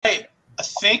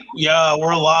think, yeah,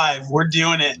 we're live. We're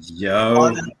doing it.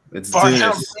 Yo, let's do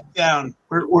this. Down.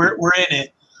 We're in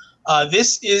it.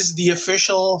 This is the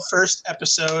official first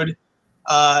episode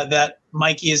that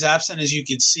Mikey is absent, as you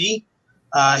can see.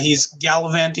 He's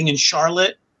gallivanting in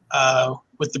Charlotte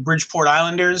with the Bridgeport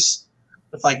Islanders,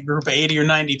 with like a group of 80 or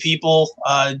 90 people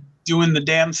doing the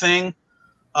damn thing.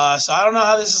 So I don't know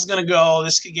how this is going to go.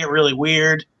 This could get really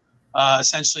weird.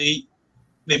 Essentially,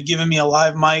 they've given me a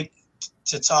live mic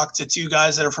to talk to two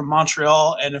guys that are from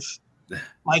Montreal, and if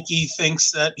Mikey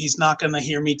thinks that he's not going to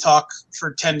hear me talk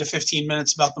for 10 to 15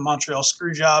 minutes about the Montreal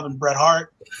Screwjob and Bret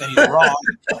Hart, then he's wrong.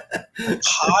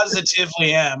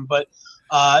 Positively am. But,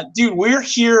 dude, we're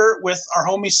here with our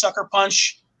homie Sucker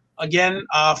Punch, again,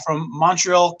 from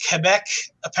Montreal, Quebec,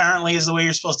 apparently is the way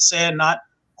you're supposed to say it, not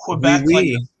Quebec like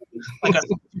us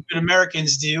stupid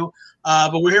Americans do.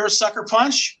 But we're here with Sucker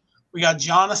Punch. We got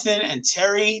Jonathan and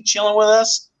Terry chilling with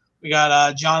us. We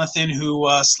got Jonathan who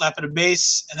slapped at a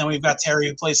bass, and then we've got Terry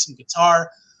who plays some guitar.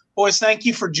 Boys, thank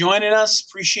you for joining us.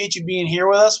 Appreciate you being here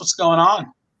with us. What's going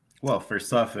on? Well,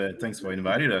 first off, thanks for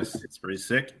inviting us. It's pretty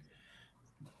sick.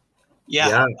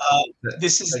 Yeah.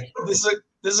 This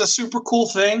is a super cool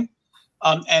thing.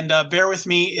 And bear with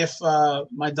me if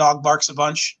my dog barks a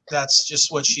bunch. That's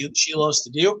just what she loves to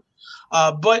do.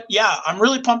 But yeah, I'm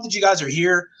really pumped that you guys are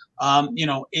here.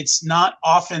 It's not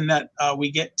often that we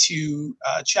get to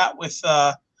chat with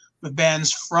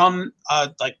bands from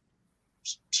like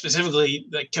specifically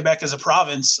like Quebec as a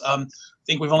province. I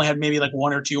think we've only had maybe like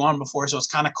one or two on before, so it's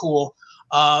kind of cool.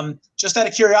 Just out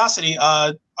of curiosity,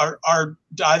 do either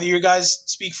of you guys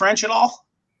speak French at all?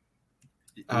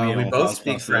 We both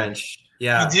speak French.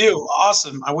 Yeah, you do.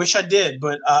 Awesome. I wish I did,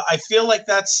 but I feel like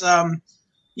that's kind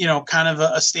of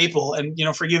a staple. And,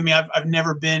 forgive me, I've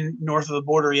never been north of the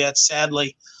border yet,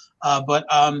 sadly. But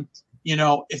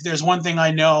if there's one thing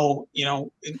I know,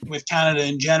 with Canada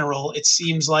in general, it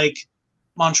seems like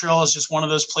Montreal is just one of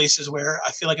those places where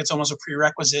I feel like it's almost a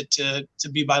prerequisite to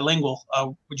be bilingual.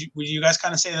 Would you guys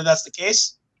kind of say that that's the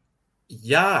case?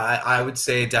 Yeah, I would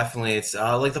say definitely. It's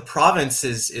like the province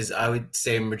is I would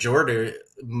say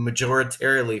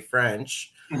majoritarily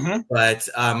French. Mm-hmm. But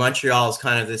Montreal is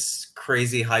kind of this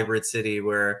crazy hybrid city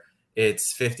where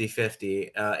it's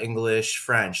 50-50, English,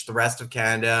 French. The rest of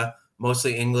Canada,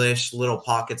 mostly English, little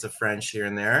pockets of French here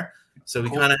and there. So we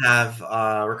kind of have,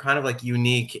 we're kind of like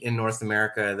unique in North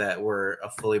America that we're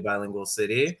a fully bilingual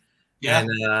city. Yeah. And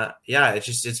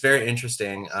it's very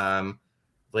interesting.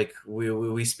 Like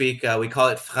we speak, we call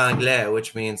it franglais,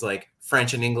 which means like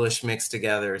French and English mixed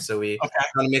together. So we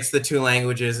kind of mix the two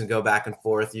languages and go back and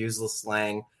forth, use the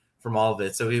slang from all of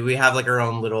it. So we have like our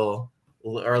little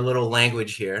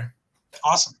language here.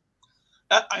 Awesome.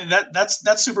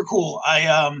 That's super cool.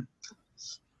 I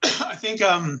think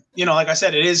like I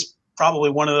said, it is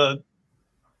probably one of the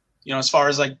as far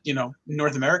as like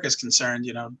North America is concerned,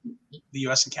 the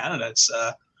US and Canada, it's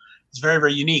very,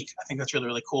 very unique. I think that's really,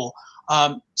 really cool.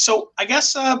 So I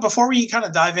guess before we kind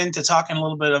of dive into talking a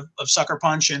little bit of Sucker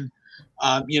Punch and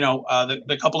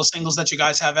the couple of singles that you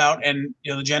guys have out and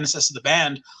the genesis of the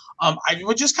band, I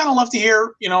would just kind of love to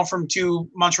hear from two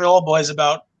Montreal boys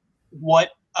about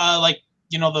what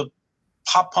the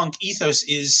pop punk ethos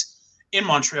is in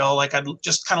Montreal. Like I'd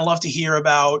just kind of love to hear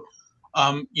about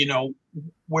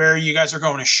where you guys are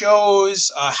going to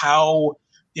shows, how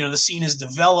the scene is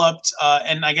developed,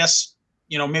 and I guess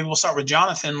maybe we'll start with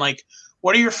Jonathan. Like,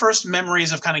 what are your first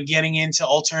memories of kind of getting into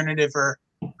alternative or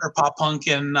pop punk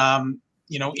and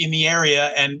in the area,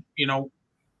 and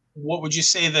what would you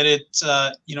say that it's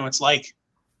like?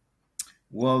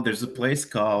 Well, there's a place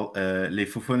called Les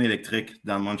Faufounes Électriques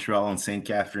down Montreal on St.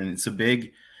 Catherine. It's a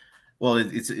big,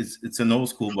 it's an old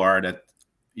school bar that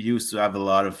used to have a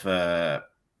lot of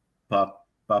pop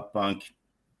punk,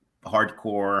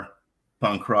 hardcore,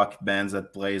 punk rock bands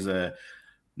that plays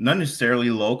not necessarily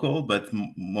local, but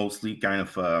mostly kind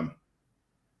of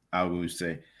I would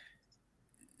say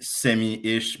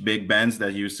semi-ish big bands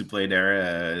that used to play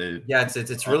there.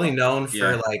 It's really known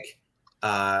for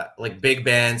like big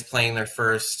bands playing their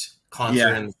first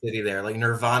concert in the city there. Like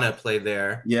Nirvana played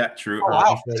there. Yeah, true.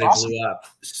 Wow. Before they blew up.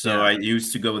 So I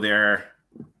used to go there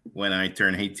when I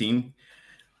turned 18.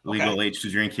 Legal age to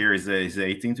drink here is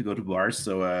 18 to go to bars.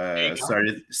 So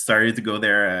started to go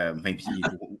there maybe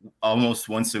almost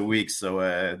once a week.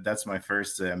 So that's my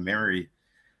first memory.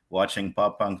 Watching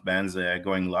pop punk bands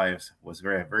going live was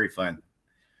very, very fun.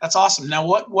 That's awesome. Now,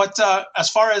 what as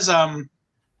far as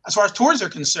tours are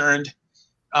concerned,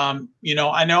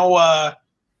 I know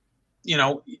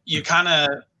you kind of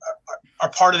are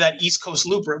part of that East Coast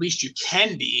loop, or at least you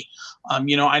can be.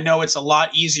 I know it's a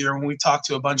lot easier when we talk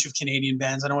to a bunch of Canadian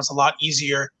bands. I know it's a lot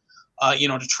easier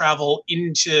to travel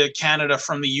into Canada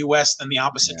from the U.S. than the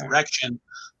opposite direction.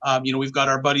 We've got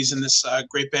our buddies in this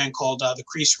great band called the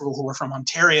Crease Rule, who are from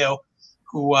Ontario,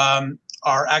 who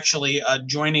are actually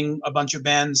joining a bunch of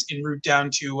bands en route down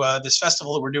to this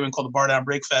festival that we're doing called the Bar Down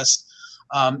Breakfest.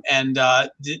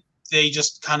 They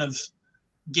just kind of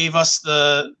gave us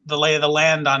the lay of the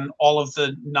land on all of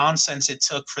the nonsense it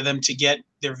took for them to get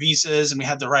their visas, and we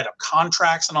had to write up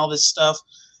contracts and all this stuff.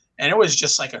 And it was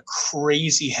just like a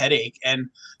crazy headache. And,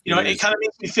 it kind of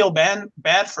makes me feel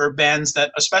bad for bands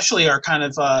that especially are kind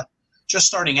of just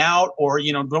starting out or,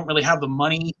 don't really have the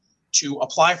money to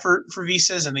apply for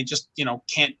visas, and they just,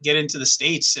 can't get into the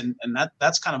States. And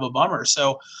that's kind of a bummer.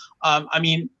 So,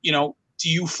 do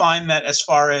you find that as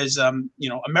far as,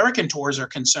 American tours are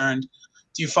concerned,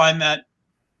 do you find that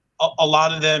a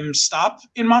lot of them stop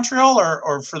in Montreal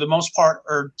or for the most part,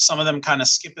 or some of them kind of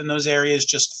skip in those areas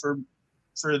just for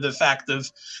the fact of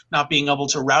not being able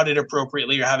to route it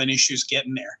appropriately or having issues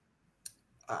getting there?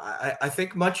 I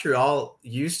think Montreal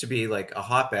used to be like a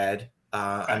hotbed.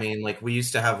 We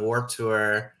used to have Warped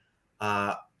Tour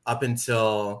up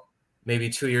until maybe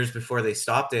 2 years before they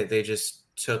stopped it. They just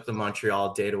took the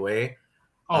Montreal date away.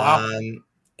 Oh, wow.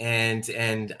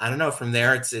 And I don't know, from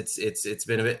there, it's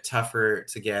been a bit tougher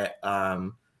to get,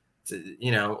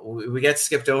 we get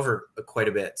skipped over quite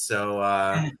a bit. So,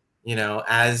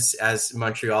 as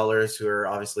Montrealers who are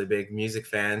obviously big music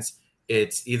fans,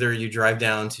 it's either you drive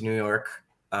down to New York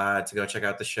to go check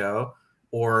out the show,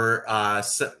 or,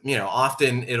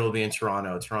 often it'll be in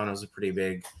Toronto. Toronto's a pretty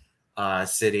big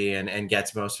city and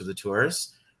gets most of the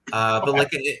tours. But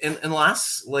like in the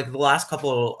last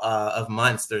couple of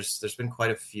months, there's been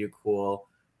quite a few cool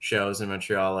shows in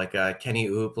Montreal. Like Kenny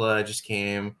Hoopla just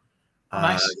came.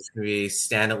 Nice. There's gonna be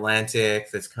Stand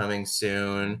Atlantic that's coming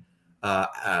soon.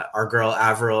 Our girl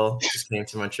Avril just came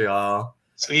to Montreal.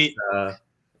 Sweet.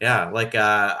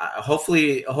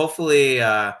 Hopefully,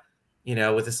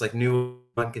 with this like new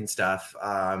punk and stuff,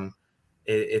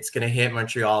 it's going to hit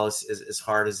Montreal as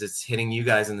hard as it's hitting you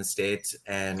guys in the States,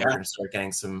 and we're going to start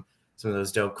getting some of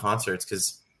those dope concerts.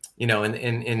 Because in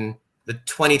the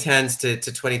 2010s to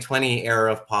 2020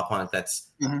 era of pop punk, that's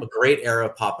a great era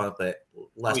of pop punk, but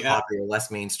less popular,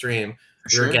 less mainstream.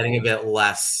 We were getting a bit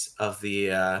less of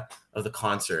the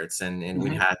concerts, and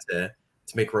we had to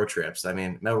make road trips. I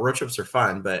mean, road trips are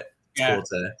fun, but it's cool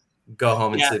to go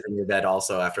home and sleep in your bed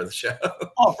also after the show.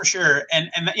 Oh, for sure. And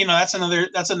that's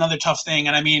another tough thing.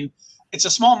 And I mean, it's a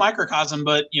small microcosm,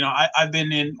 but I've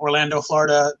been in Orlando,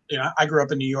 Florida. I grew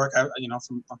up in New York,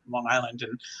 from Long Island,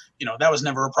 and that was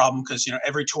never a problem because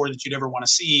every tour that you'd ever want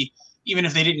to see, even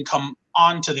if they didn't come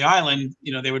onto the island,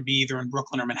 they would be either in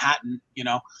Brooklyn or Manhattan,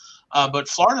 but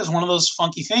Florida is one of those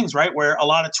funky things, right? Where a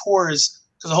lot of tours,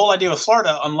 because the whole idea with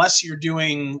Florida, unless you're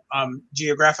doing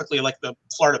geographically like the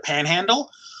Florida Panhandle,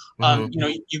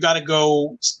 you got to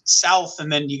go south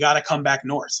and then you got to come back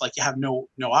north. Like you have no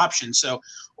option. So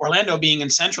Orlando being in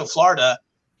Central Florida,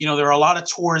 there are a lot of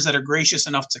tours that are gracious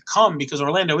enough to come because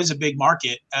Orlando is a big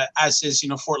market, as is,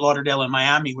 Fort Lauderdale and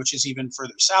Miami, which is even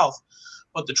further south.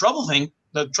 But the troubling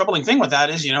thing with that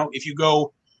is, if you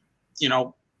go,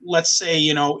 let's say,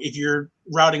 if you're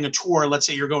routing a tour, let's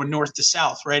say you're going north to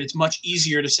south, right? It's much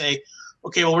easier to say,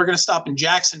 okay, well, we're going to stop in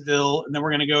Jacksonville and then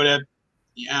we're going to go to,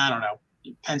 I don't know,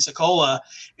 Pensacola,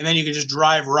 and then you can just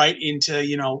drive right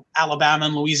into, Alabama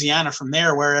and Louisiana from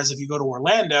there. Whereas if you go to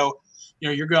Orlando,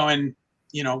 you're going,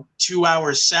 2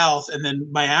 hours south, and then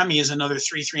Miami is another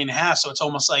 3.5. So it's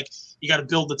almost like you got to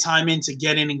build the time in to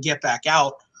get in and get back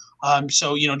out.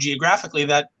 So, geographically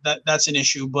that's an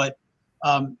issue, but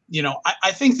I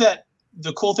think that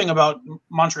the cool thing about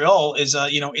Montreal is,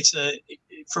 it's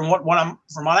from what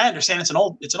I understand, it's an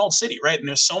old city, right? And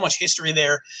there's so much history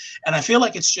there, and I feel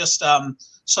like it's just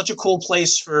such a cool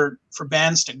place for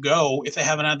bands to go if they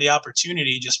haven't had the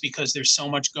opportunity, just because there's so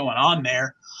much going on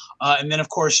there. And then of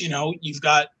course, you've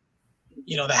got,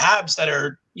 the Habs that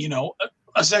are,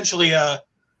 essentially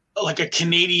like a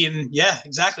Canadian, yeah,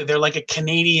 exactly. They're like a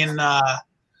Canadian,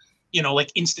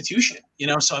 like institution,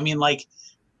 So I mean, like,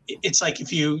 it's like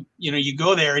if you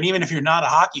go there, and even if you're not a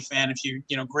hockey fan, if you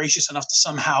gracious enough to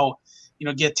somehow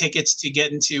get tickets to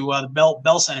get into the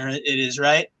Bell Center, it is,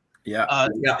 right? Yeah.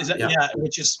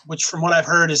 Which from what I've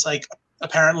heard is like,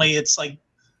 apparently it's like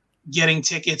getting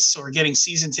tickets or getting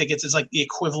season tickets is like the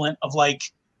equivalent of like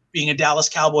being a Dallas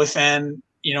Cowboy fan,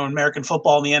 in American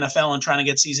football in the NFL and trying to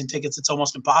get season tickets. It's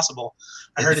almost impossible.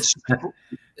 I heard it's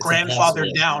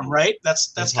grandfathered down, right?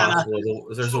 That's kind of,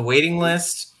 there's a waiting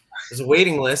list. There's a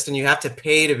waiting list, and you have to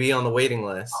pay to be on the waiting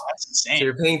list. Oh, that's insane. So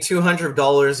you're paying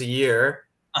 $200 a year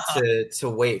to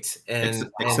wait and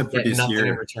get nothing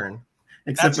in return.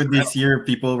 Except for this year,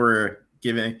 people were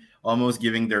almost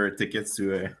giving their tickets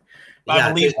to.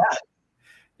 I believe that.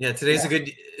 Yeah,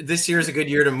 this year is a good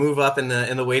year to move up in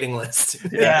the waiting list.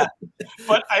 Yeah,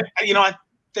 but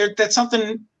that's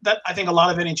something that I think a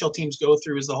lot of NHL teams go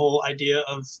through, is the whole idea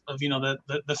of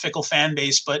the fickle fan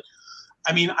base. But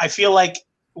I mean, I feel like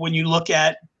when you look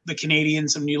at the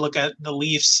Canadiens and you look at the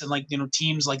Leafs and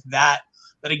teams like that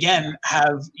again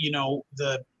have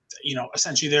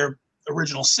essentially their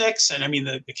original six, and I mean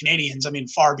the Canadiens, I mean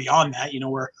far beyond that,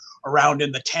 were around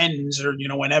in the tens or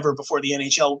whenever before the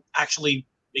NHL actually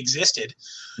existed.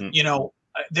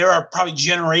 There are probably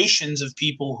generations of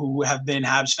people who have been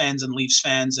Habs fans and Leafs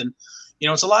fans, and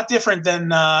it's a lot different than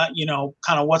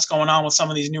kind of what's going on with some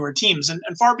of these newer teams. And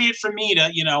far be it from me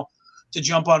to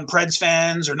jump on Preds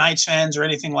fans or Knights fans or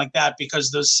anything like that,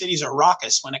 because those cities are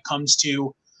raucous when it comes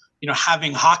to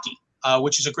having hockey,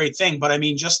 which is a great thing. But I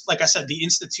mean, just like I said, the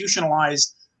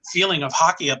institutionalized feeling of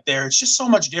hockey up there, it's just so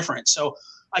much different. So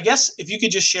I guess if you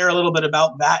could just share a little bit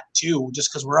about that too,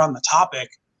 just because we're on the topic.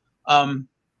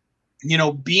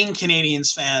 Being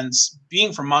Canadiens fans,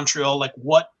 being from Montreal, like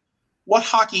what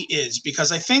hockey is,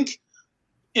 because I think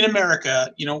in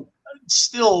America,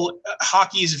 still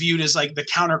hockey is viewed as like the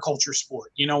counterculture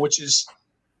sport, which is,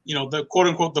 the quote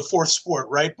unquote, the fourth sport.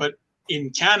 Right. But in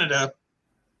Canada,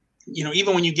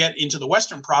 even when you get into the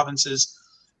Western provinces,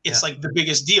 it's like the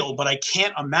biggest deal, but I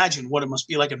can't imagine what it must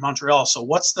be like in Montreal. So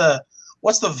what's the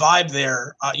vibe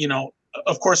there?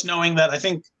 Of course, knowing that I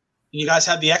think you guys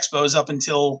had the Expos up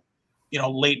until,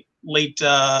 late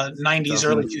 90s,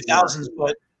 early 2000s.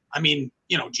 But I mean,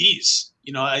 geez,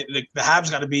 the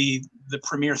Habs got to be the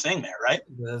premier thing there, right?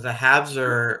 The Habs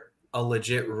are a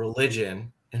legit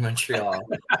religion in Montreal.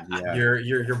 Yeah.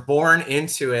 You're born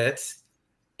into it,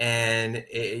 and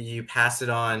you pass it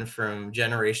on from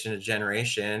generation to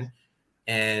generation.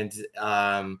 And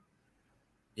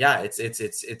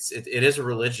it is a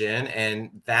religion,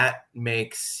 and that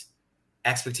makes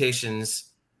expectations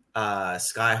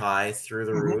sky high through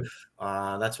the roof.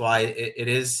 That's why it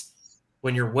is,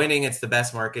 when you're winning, it's the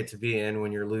best market to be in.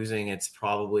 When you're losing, it's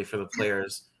probably for the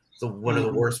players one of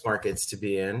the worst markets to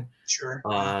be in. Sure.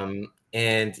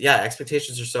 And yeah,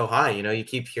 expectations are so high. You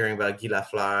keep hearing about Guy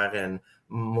Lafleur and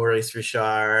Maurice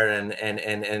Richard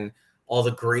and all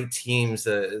the great teams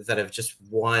that have just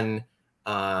won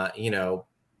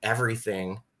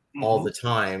everything all the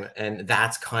time, and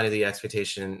that's kind of the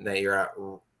expectation that you're at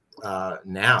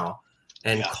now.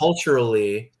 And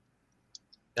culturally,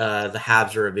 the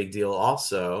Habs are a big deal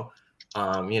also.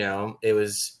 It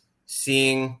was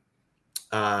seeing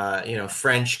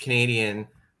French Canadian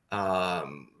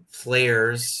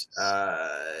players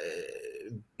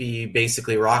be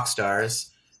basically rock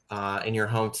stars in your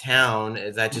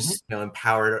hometown that just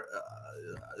empowered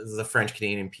the French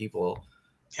Canadian people.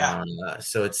 Yeah.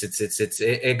 So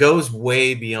it goes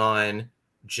way beyond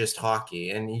just hockey.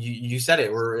 And you said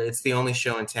it, it's the only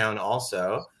show in town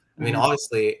also. I mean,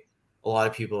 obviously a lot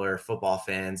of people are football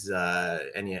fans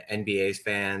and NBA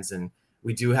fans, and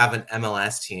we do have an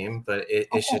MLS team, but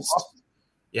it's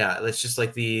just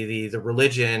like the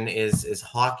religion is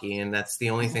hockey, and that's the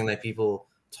only thing that people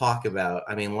talk about.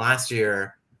 I mean, last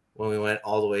year when we went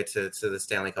all the way to the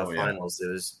Stanley Cup Finals, it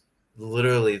was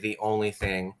literally the only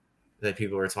thing that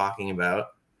people were talking about,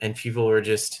 and people were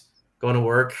just going to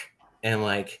work and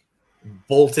like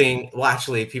bolting. Well,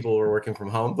 actually people were working from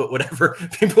home, but whatever,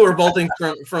 people were bolting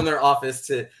from their office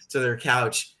to their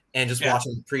couch and just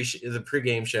watching the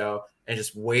pregame show and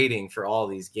just waiting for all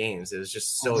these games. It was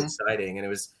just so exciting. And it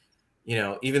was,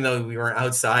 even though we weren't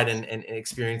outside and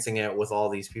experiencing it with all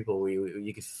these people,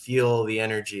 you could feel the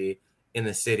energy in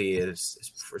the city.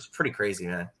 It's pretty crazy,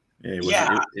 man.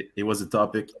 It was a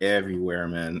topic everywhere,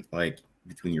 man. Like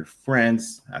between your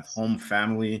friends, at home,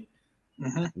 family,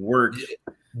 work,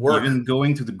 even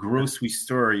going to the grocery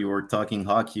store, you were talking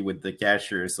hockey with the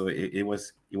cashier. So it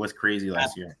was crazy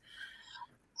last year.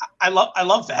 I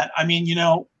love that. I mean,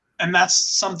 and that's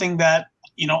something that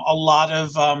a lot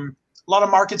of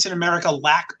markets in America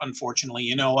lack,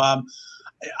 unfortunately.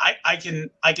 I can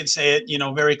say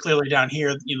it, very clearly down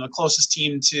here. The closest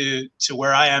team to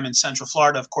where I am in Central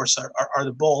Florida, of course, are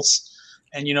the Bolts,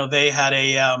 and they had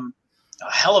a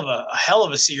hell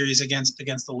of a series against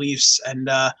the Leafs, and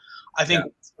I think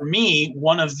for me,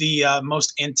 one of the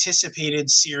most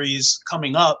anticipated series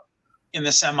coming up in the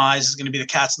semis is going to be the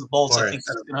Cats and the Bolts. I think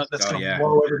that's going to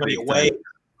blow everybody away.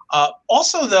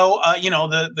 Also, though,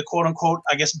 the quote unquote,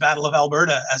 I guess, Battle of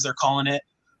Alberta, as they're calling it.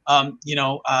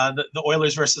 The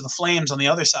Oilers versus the Flames on the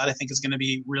other side, I think is going to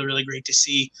be really, really great to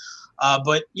see.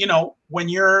 But when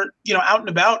you're, out and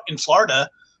about in Florida,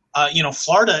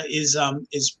 Florida is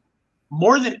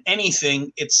more than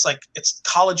anything, it's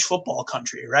college football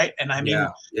country, right? And I mean,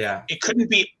 it couldn't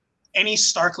be any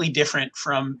starkly different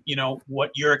from,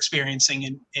 what you're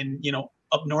experiencing in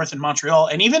up north in Montreal.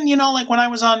 And even, like when I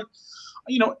was on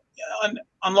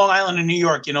Long Island in New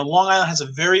York, Long Island has a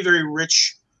very, very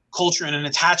rich culture and an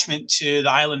attachment to the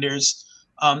Islanders.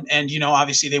 And,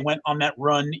 obviously they went on that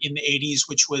run in the 80s,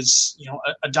 which was,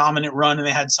 a dominant run. And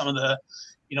they had some of the,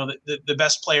 the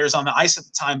best players on the ice at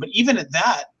the time. But even at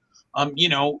that,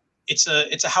 it's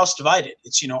a house divided.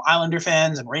 It's, Islander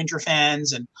fans and Ranger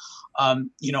fans. And,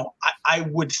 I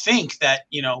would think that,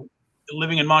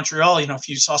 living in Montreal, if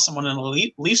you saw someone in a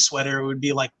Leaf sweater, it would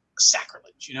be like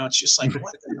sacrilege. It's just like,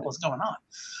 what the hell is going on?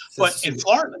 But in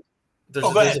Florida,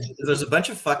 there's a bunch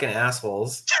of fucking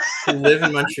assholes who live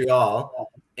in Montreal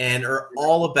and are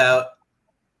all about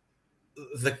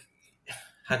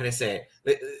how can I say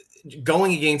it?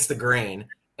 Going against the grain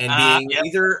and being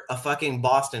either a fucking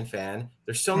Boston fan.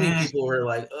 There's so many people who are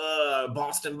like,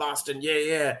 Boston,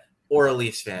 yeah, or a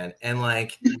Leafs fan, and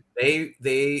like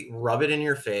they rub it in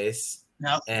your face,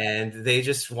 and they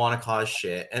just want to cause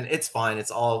shit, and it's fine.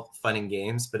 It's all fun and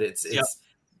games, but it's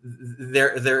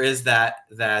there is that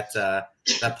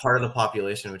part of the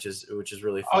population which is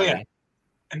really funny. Oh yeah.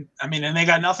 And I mean, and they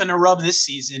got nothing to rub this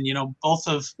season. Both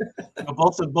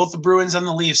the Bruins and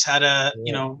the Leafs had an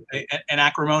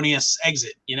acrimonious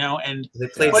exit. And they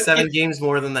played 7 games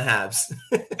more than the Habs.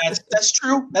 That's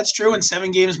true. That's true, and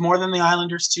 7 games more than the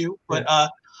Islanders too. But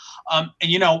and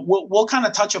we'll kind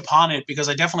of touch upon it because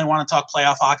I definitely want to talk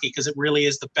playoff hockey because it really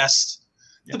is the best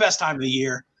time of the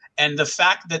year. And the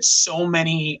fact that so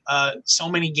many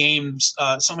games,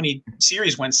 so many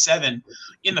series went 7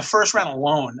 in the first round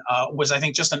alone was, I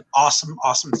think, just an awesome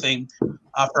thing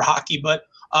for hockey. But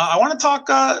I want to talk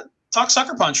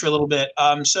Sucker Punch for a little bit.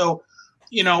 So,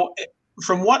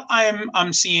 from what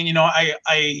I'm seeing,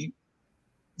 I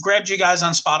grabbed you guys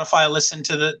on Spotify, listened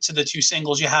to the 2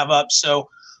 singles you have up. So,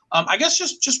 I guess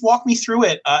just walk me through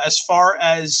it as far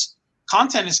as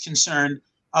content is concerned.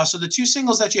 So the 2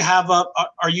 singles that you have up,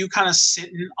 are you kind of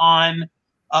sitting on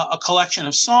a collection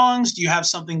of songs? Do you have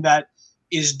something that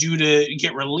is due to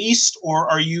get released,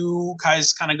 or are you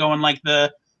guys kind of going like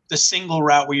the single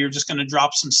route where you're just going to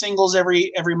drop some singles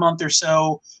every month or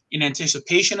so in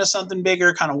anticipation of something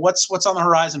bigger? Kind of what's on the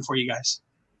horizon for you guys?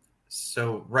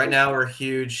 So right now we're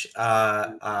huge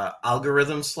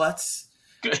algorithm sluts.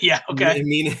 Yeah. Okay.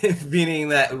 Meaning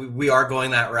that we are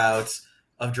going that route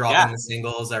of dropping the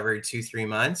singles every 2-3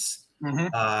 months.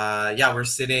 Mm-hmm. We're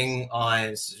sitting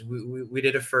on. We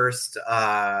did a first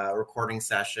recording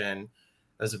session.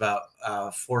 It was about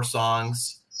 4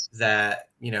 songs that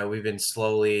we've been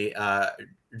slowly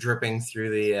dripping through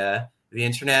the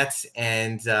internet,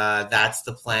 and that's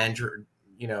the plan.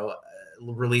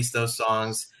 Release those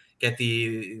songs, get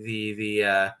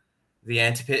the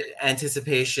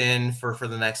anticipation for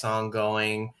the next song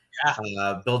going.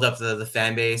 Build up the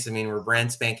fan base. I mean, we're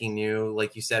brand spanking new.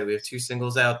 Like you said, we have 2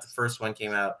 singles out. The first one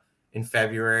came out in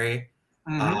February.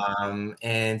 Mm-hmm.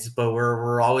 But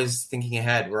we're always thinking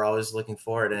ahead. We're always looking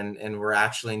forward. And we're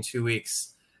actually in 2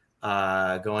 weeks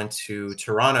going to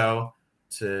Toronto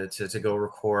to go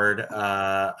record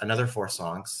another 4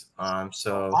 songs.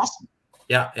 So awesome.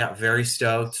 Yeah, very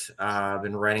stoked. I've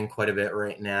been writing quite a bit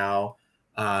right now.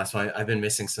 So I've been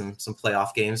missing some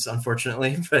playoff games,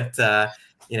 unfortunately, but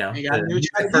you gotta do what you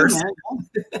gotta first.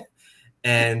 Do, man.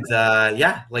 And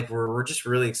we're just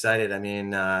really excited. I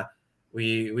mean,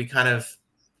 we kind of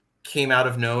came out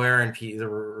of nowhere, and the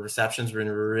reception's been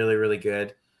really, really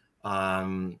good.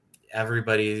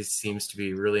 Everybody seems to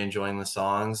be really enjoying the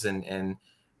songs and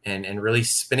really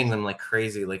spinning them like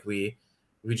crazy. Like we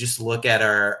just look at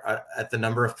at the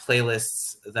number of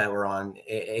playlists that we're on,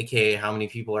 aka how many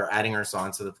people are adding our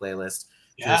songs to the playlist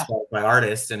by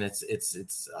artists, and it's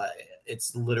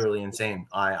literally insane.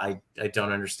 I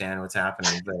don't understand what's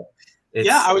happening, but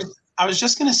I was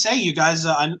just gonna say, you guys,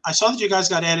 I saw that you guys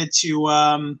got added to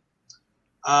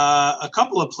a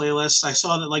couple of playlists. I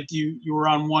saw that like you were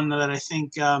on one that I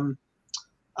think had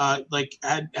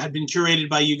been curated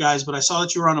by you guys, but I saw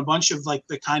that you were on a bunch of like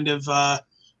the kind of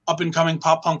up and coming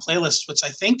pop punk playlists, which I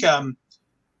think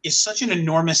is such an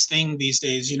enormous thing these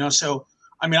days. So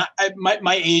I mean,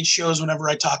 my age shows whenever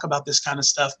I talk about this kind of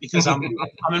stuff because I'm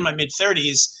in my mid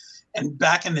 30s, and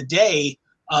back in the day,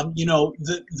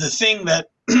 the thing that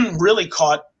really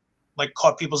caught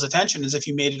people's attention is if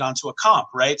you made it onto a comp,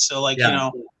 right? So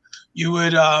you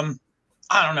would I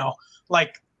don't know,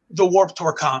 like the Warped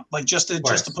Tour comp, like just to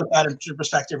put that into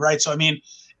perspective, right? So I mean,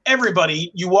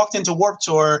 everybody, you walked into Warped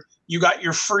Tour, you got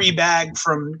your free bag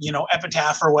from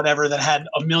Epitaph or whatever that had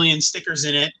 1 million stickers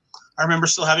in it. I remember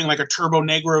still having like a Turbo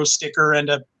Negro sticker and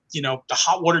a, you know, the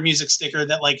Hot Water Music sticker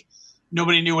that like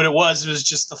nobody knew what it was. It was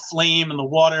just the flame and the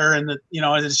water and the, you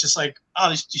know, and it's just like, oh,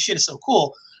 this shit is so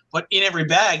cool. But in every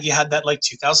bag, you had that like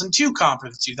 2002 comp or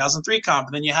the 2003 comp.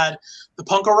 And then you had the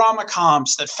Punk-O-Rama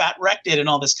comps that Fat Wreck did and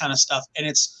all this kind of stuff. And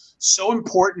it's so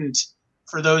important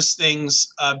for those things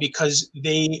because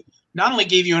they not only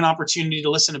gave you an opportunity to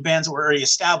listen to bands that were already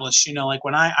established, you know, like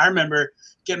when I remember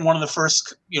getting one of the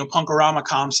first, you know, Punk-O-Rama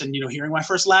comps and, you know, hearing my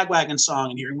first Lagwagon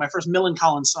song and hearing my first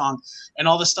Millencolin song and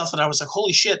all this stuff that I was like,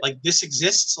 holy shit, like this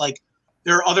exists. Like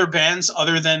there are other bands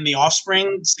other than The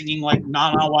Offspring singing like,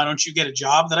 nah, why don't you get a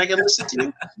job that I can listen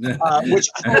to? Which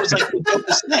I thought was like the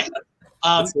dopest thing.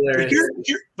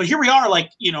 But here we are, like,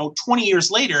 you know, 20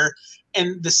 years later,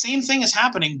 and the same thing is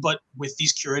happening, but with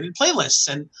these curated playlists.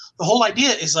 And the whole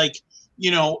idea is like,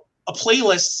 you know, a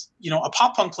playlist, you know, a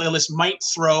pop punk playlist might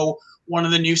throw one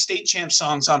of the new State Champ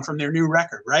songs on from their new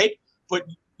record, right? But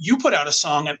you put out a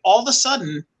song and all of a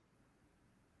sudden,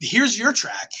 here's your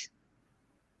track.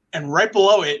 And right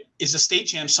below it is a State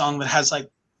Champ song that has like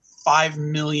 5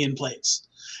 million plays.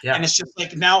 Yeah. And it's just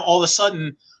like now all of a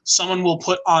sudden someone will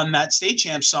put on that State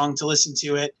Champ song to listen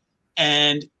to it.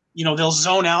 And, you know, they'll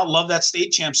zone out, love that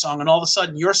State Champ song. And all of a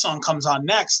sudden your song comes on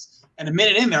next. And a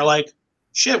minute in, they're like,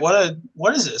 shit,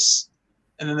 what is this?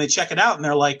 And then they check it out and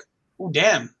they're like, oh,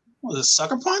 damn. What is this,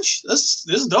 Sucker Punch? This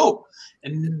is dope.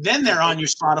 And then they're on your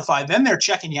Spotify. Then they're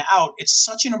checking you out. It's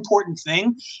such an important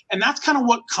thing. And that's kind of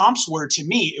what comps were to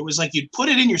me. It was like you'd put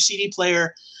it in your CD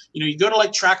player. You know, you go to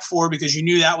like track 4 because you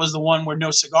knew that was the one where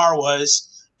No Cigar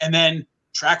was. And then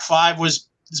track 5 was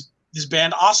this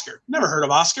band Oscar. Never heard of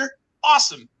Oscar.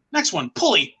 Awesome. Next one,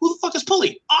 Pulley. Who the fuck is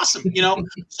Pulley? Awesome. You know,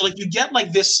 so like you get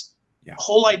like this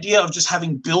whole idea of just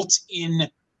having built-in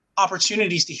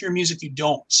opportunities to hear music you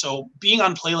don't. So being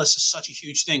on playlists is such a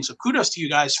huge thing. So kudos to you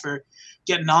guys for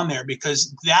getting on there,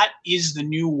 because that is the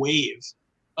new wave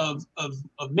of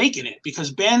making it.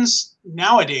 Because bands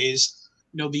nowadays,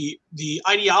 you know, the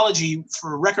ideology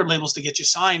for record labels to get you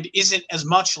signed isn't as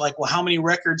much like, well, how many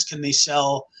records can they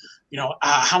sell? You know,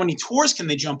 how many tours can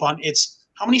they jump on? It's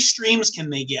how many streams can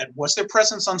they get? What's their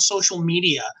presence on social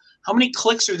media? How many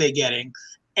clicks are they getting?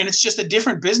 And it's just a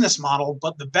different business model.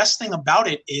 But the best thing about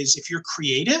it is if you're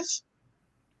creative,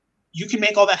 you can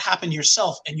make all that happen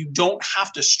yourself. And you don't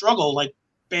have to struggle like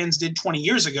bands did 20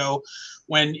 years ago,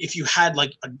 when if you had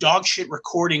like a dog shit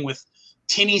recording with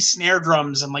tinny snare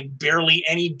drums and like barely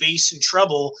any bass and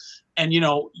treble, and, you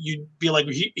know, you'd be like,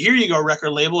 here you go,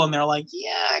 record label. And they're like,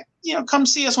 yeah, you know, come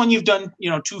see us when you've done, you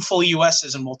know, 2 full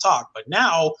USs and we'll talk. But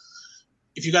now,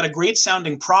 if you got a great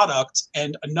sounding product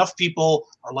and enough people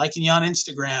are liking you on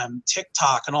Instagram,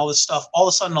 TikTok, and all this stuff, all of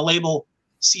a sudden a label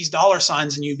sees dollar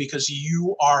signs in you because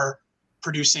you are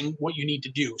producing what you need to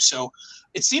do. So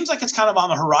it seems like it's kind of on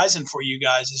the horizon for you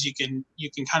guys, as you can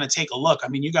kind of take a look. I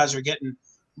mean, you guys are getting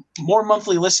more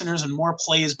monthly listeners and more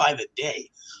plays by the day.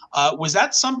 Was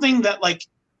that something that like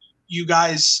you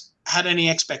guys had any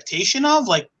expectation of?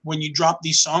 Like when you drop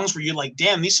these songs, were you like,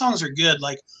 damn, these songs are good,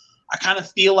 like I kind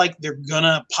of feel like they're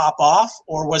gonna pop off?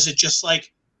 Or was it just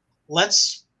like,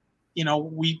 let's, you know,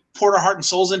 we poured our heart and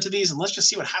souls into these and let's just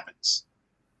see what happens?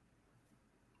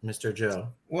 Mr. Joe.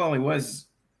 Well, it was,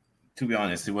 to be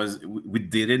honest, we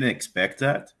didn't expect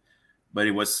that, but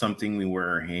it was something we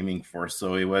were aiming for.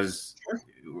 So it was,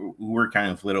 we were kind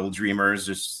of little dreamers,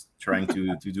 just trying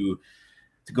to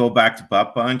go back to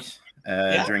pop punk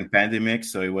during pandemic.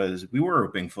 So we were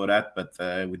hoping for that, but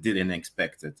we didn't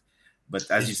expect it. But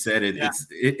as you said,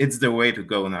 it's the way to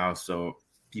go now. So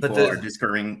people are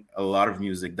discovering a lot of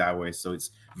music that way. So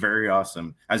it's very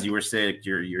awesome. As you were saying,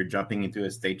 you're jumping into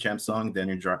a State Champ song, then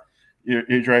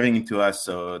you're driving into us.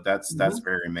 So that's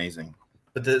very amazing.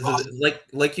 But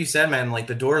like you said, man, like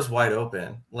the door is wide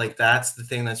open. Like that's the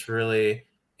thing that's really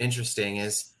interesting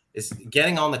is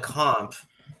getting on the comp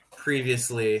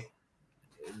previously.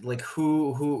 Like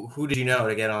who did you know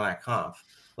to get on that comp?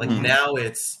 Like now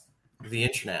it's the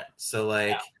internet. So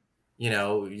like, you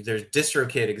know, there's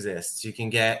DistroKid exists. You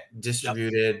can get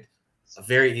distributed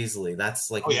very easily. That's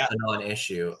like a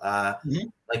non-issue.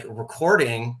 Like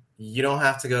recording, you don't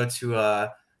have to go to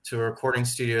a recording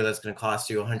studio that's going to cost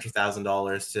you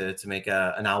 $100,000 to make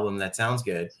an album that sounds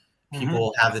good.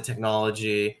 People have the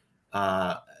technology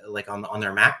like on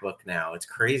their MacBook now. It's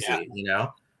crazy, you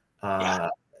know.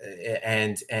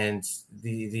 And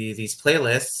these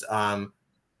playlists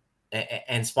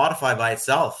and Spotify by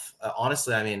itself,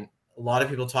 honestly, I mean, a lot of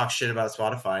people talk shit about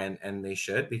Spotify, and they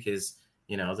should, because,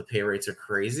 you know, the pay rates are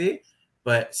crazy.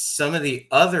 But some of the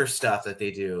other stuff that they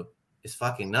do is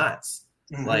fucking nuts.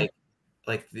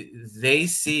 Like they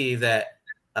see that,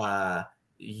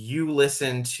 you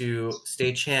listen to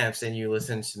State Champs and you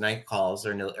listen to Night Calls,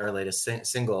 our latest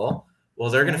single, well,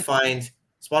 they're going to find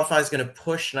Spotify is going to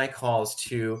push Night Calls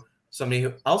to somebody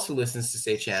who also listens to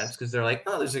State Champs, because they're like,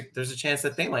 oh, there's a chance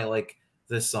that they might like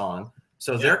this song.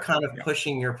 So they're kind of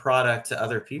pushing your product to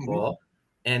other people,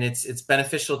 and it's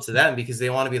beneficial to them because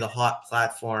they want to be the hot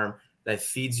platform that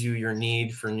feeds you your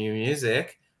need for new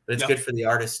music. But it's good for the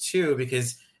artist too,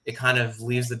 because it kind of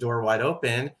leaves the door wide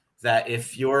open that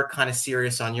if you're kind of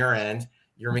serious on your end,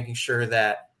 you're making sure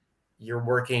that you're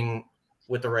working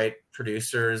with the right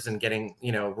producers and getting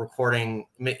recordings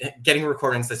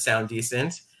that sound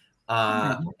decent.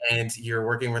 And you're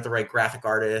working with the right graphic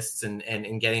artists and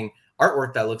getting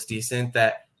artwork that looks decent,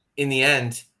 that in the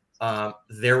end,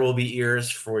 there will be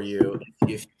ears for you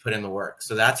if you put in the work.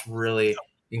 So that's really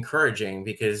encouraging,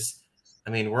 because I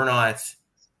mean, we're not,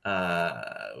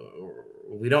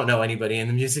 we don't know anybody in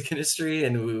the music industry,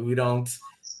 and we don't,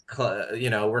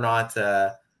 we're not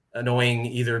annoying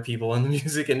either people in the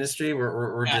music industry.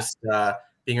 We're just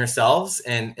being ourselves,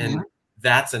 and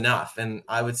that's enough. And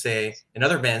I would say in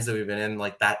other bands that we've been in,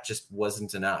 like, that just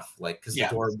wasn't enough, like, because the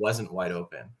door wasn't wide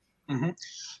open.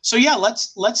 So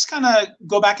let's kind of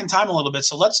go back in time a little bit.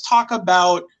 So let's talk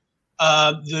about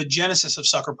the genesis of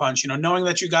Sucker Punch. Knowing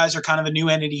that you guys are kind of a new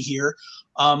entity here,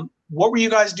 what were you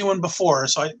guys doing before?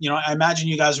 So I imagine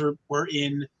you guys were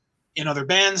in other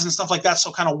bands and stuff like that. So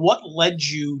kind of what led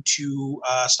you to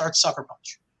start Sucker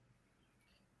Punch?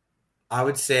 I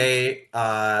would say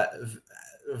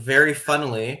very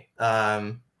funnily,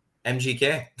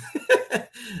 MGK.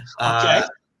 Okay.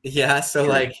 Yeah,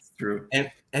 so True.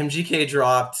 MGK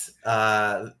dropped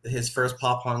his first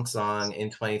pop punk song in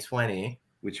 2020,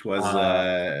 which was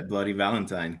Bloody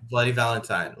Valentine. Bloody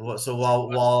Valentine. So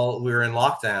while we were in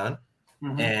lockdown,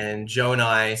 and Joe and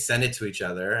I sent it to each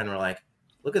other, and we're like,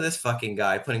 look at this fucking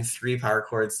guy putting 3 power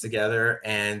chords together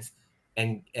and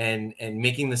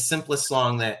making the simplest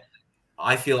song that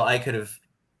I feel I could have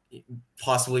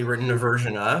possibly written a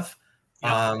version of.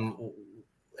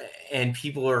 And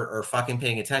people are fucking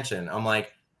paying attention. I'm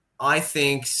like, I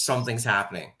think something's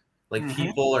happening. Like,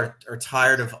 people are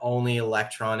tired of only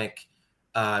electronic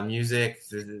music.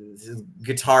 The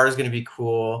guitar is going to be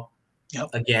cool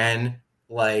again.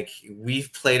 Like,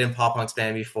 we've played in pop punk's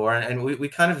band before, and we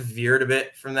kind of veered a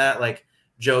bit from that. Like,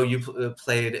 Joe, you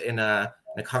played in a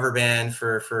cover band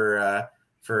for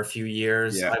a few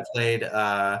years. Yeah. I played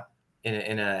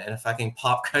in a fucking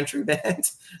pop country band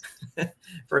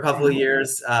for a couple of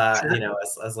years,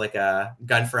 as like a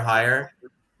gun for hire.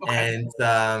 Okay.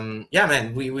 And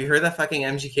man, we heard that fucking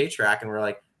MGK track, and we're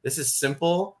like, this is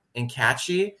simple and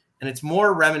catchy, and it's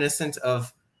more reminiscent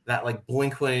of that like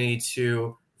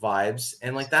Blink-182 vibes,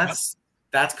 and like that's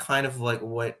kind of like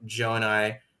what Joe and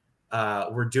I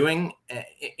were doing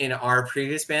in our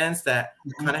previous bands that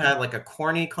kind of had like a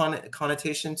corny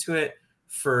connotation to it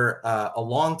for a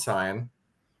long time,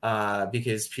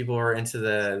 because people were into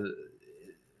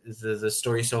the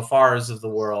Story So Fars of the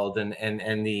world and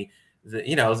the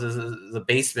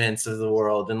Basements of the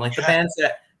world, and like the bands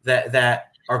that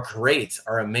are great,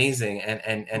 are amazing,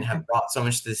 and have brought so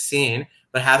much to the scene,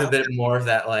 but have a bit more of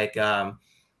that like a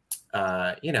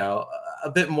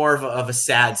bit more of a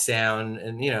sad sound,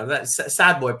 and that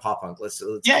sad boy pop punk. Let's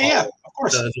of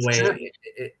course, the way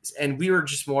and we were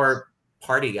just more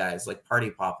party guys, like party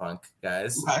pop punk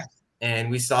guys, and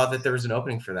we saw that there was an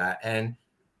opening for that, and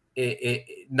it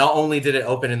not only did it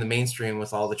open in the mainstream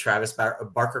with all the Travis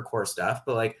Barker core stuff,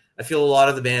 but like I feel a lot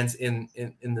of the bands in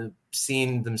the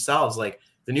scene themselves, like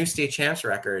the new State Champs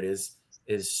record is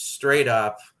straight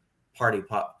up party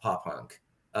pop punk.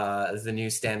 The new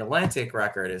Stand Atlantic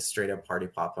record is straight up party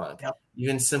pop punk.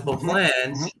 Even Simple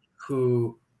Plan,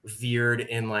 who veered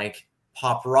in like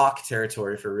pop rock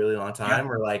territory for a really long time,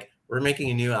 we're like, we're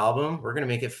making a new album, we're gonna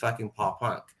make it fucking pop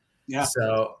punk.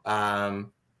 So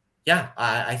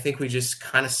I think we just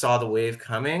kind of saw the wave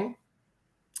coming,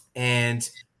 and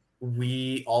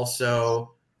we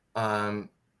also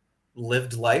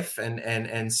lived life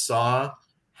and saw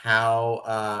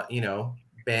how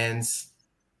bands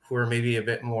who are maybe a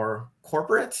bit more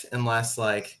corporate and less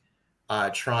like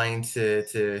trying to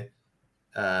fit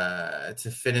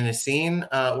in a scene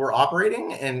were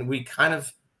operating, and we kind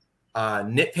of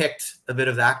nitpicked a bit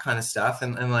of that kind of stuff,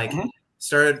 and like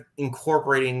started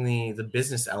incorporating the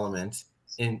business element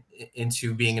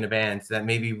into being in a band that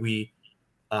maybe we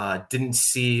didn't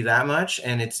see that much.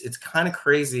 And it's kind of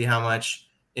crazy how much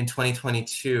in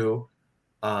 2022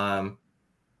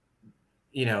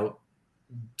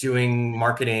 doing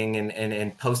marketing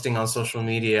and posting on social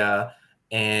media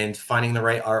and finding the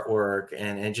right artwork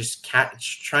and just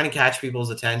trying to catch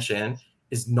people's attention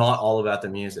is not all about the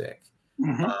music.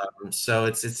 So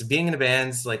it's being in a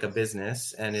band's like a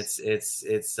business, and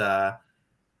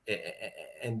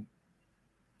and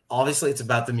obviously it's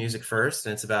about the music first,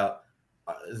 and it's about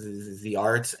the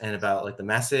art and about like the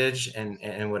message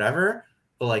and whatever.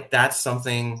 But like that's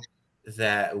something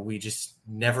that we just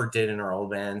never did in our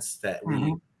old bands, that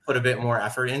we put a bit more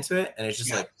effort into it, and it's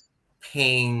just like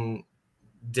paying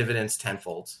dividends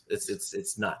tenfold.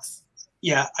 It's nuts.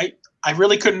 Yeah, I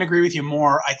really couldn't agree with you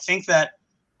more. I think that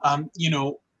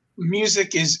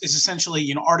music is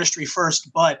essentially artistry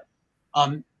first, but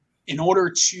in order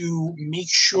to make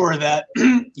sure that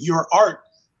your art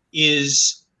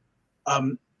is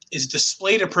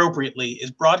displayed appropriately,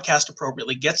 is broadcast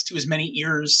appropriately, gets to as many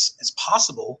ears as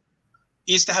possible,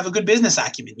 is to have a good business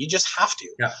acumen. You just have to.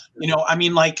 Yeah.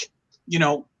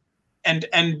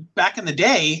 And back in the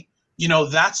day,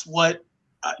 that's what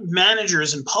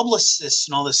managers and publicists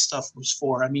and all this stuff was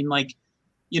for. I mean, like,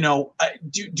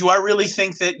 do I really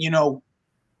think that,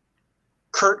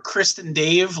 Kurt, Chris, and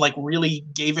Dave like really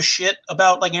gave a shit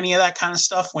about like any of that kind of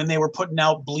stuff when they were putting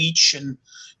out Bleach and,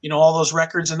 all those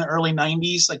records in the early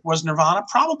 90s? Like, was Nirvana?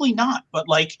 Probably not. But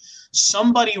like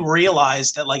somebody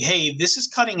realized that like, hey, this is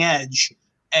cutting edge,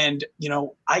 and,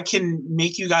 I can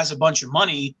make you guys a bunch of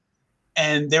money.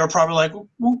 And they were probably like,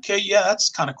 okay, yeah, that's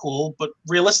kind of cool. But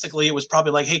realistically, it was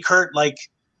probably like, hey, Kurt, like,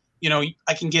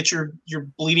 I can get your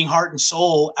bleeding heart and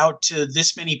soul out to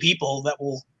this many people that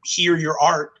will hear your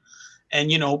art. And,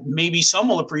 maybe some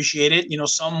will appreciate it.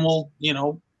 Some will,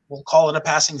 will call it a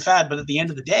passing fad. But at the end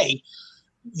of the day,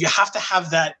 you have to have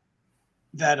that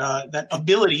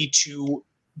ability to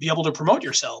be able to promote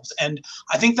yourselves. And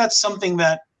I think that's something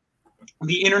that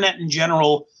the internet in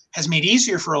general has made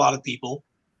easier for a lot of people,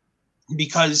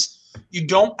 because you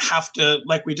don't have to,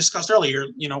 like we discussed earlier,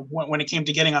 when it came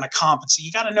to getting on a comp and say,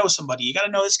 you got to know somebody, you got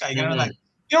to know this guy, you got to know that.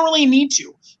 You don't really need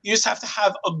to. You just have to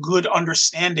have a good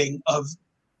understanding of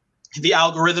the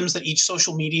algorithms that each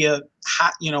social media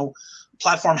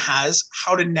platform has,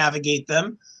 how to navigate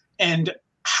them, and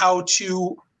how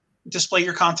to display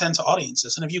your content to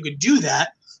audiences. And if you could do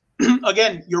that,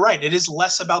 again, you're right. It is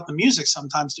less about the music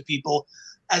sometimes to people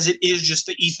as it is just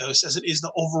the ethos, as it is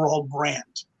the overall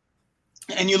brand.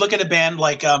 And you look at a band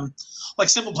like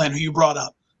Simple Plan, who you brought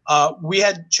up. We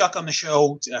had Chuck on the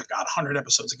show, 100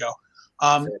 episodes ago.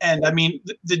 And I mean,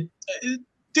 the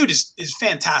dude is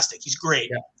fantastic. He's great.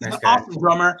 Yeah, nice. He's an awesome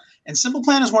drummer. And Simple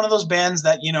Plan is one of those bands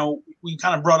that, we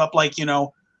kind of brought up, like,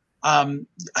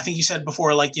 I think you said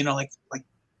before, like,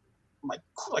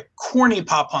 like corny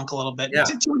pop punk a little bit. Yeah.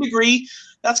 To a degree,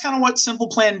 that's kind of what Simple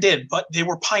Plan did. But they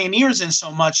were pioneers in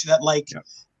so much that, like,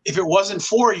 if it wasn't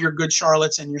for your Good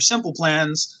Charlottes and your Simple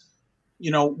Plans,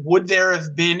 would there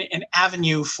have been an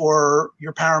avenue for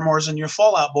your Paramores and your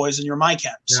Fall Out Boys and your My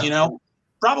Chems? Yeah.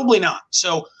 Probably not.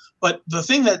 So, but the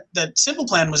thing that Simple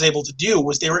Plan was able to do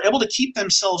was they were able to keep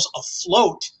themselves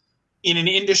afloat in an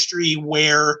industry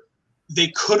where they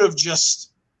could have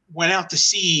just went out to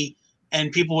sea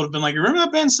and people would have been like, remember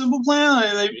that band Simple Plan?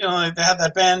 They had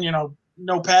that band,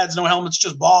 no pads, no helmets,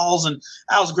 just balls, and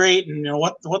that was great. And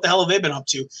what the hell have they been up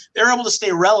to? They were able to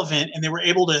stay relevant, and they were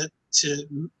able to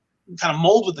kind of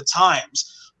mold with the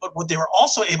times. But what they were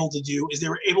also able to do is they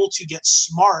were able to get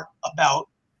smart about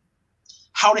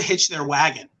how to hitch their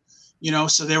wagon.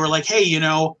 So they were like, hey,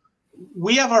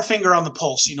 we have our finger on the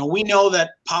pulse. We know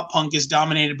that pop punk is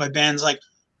dominated by bands like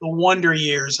the Wonder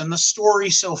Years and the Story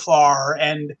So Far,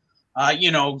 and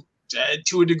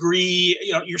to a degree,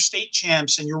 your State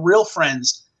Champs and your Real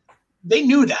Friends. They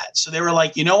knew that. So they were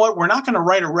like, you know what? We're not going to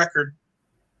write a record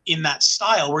in that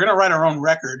style. We're going to write our own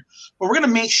record, but we're going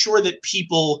to make sure that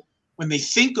people, when they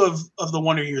think of the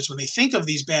Wonder Years, when they think of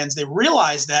these bands, they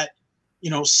realize that,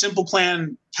 Simple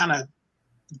Plan kind of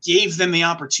gave them the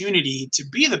opportunity to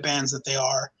be the bands that they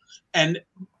are. And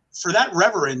for that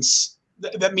reverence,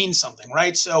 that means something,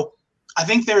 right? So I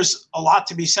think there's a lot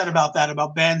to be said about that,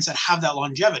 about bands that have that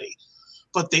longevity.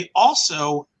 But they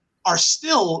also are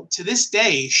still, to this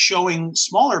day, showing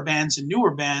smaller bands and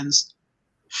newer bands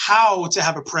how to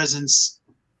have a presence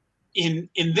in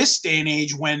this day and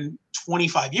age, when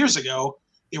 25 years ago,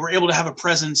 they were able to have a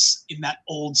presence in that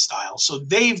old style. So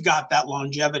they've got that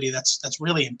longevity that's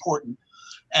really important.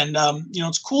 And,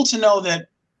 it's cool to know that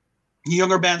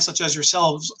younger bands such as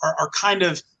yourselves are kind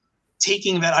of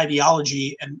taking that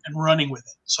ideology and running with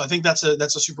it. So I think that's a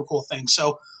super cool thing.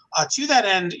 So to that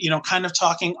end, kind of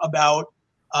talking about,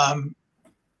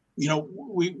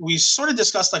 we sort of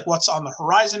discussed like what's on the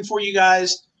horizon for you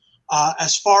guys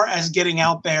as far as getting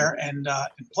out there and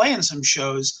playing some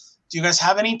shows. Do you guys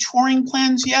have any touring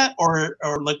plans yet, or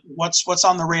like what's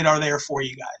on the radar there for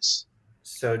you guys?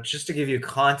 So just to give you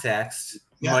context,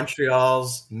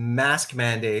 Montreal's mask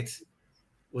mandate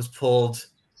was pulled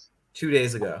 2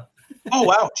 days ago. Oh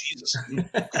wow, Jesus.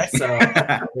 Okay. So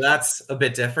that's a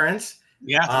bit different.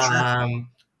 Yeah, for sure.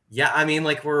 Yeah, I mean,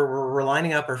 like we're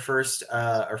lining up our first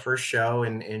show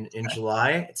in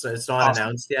July. So it's not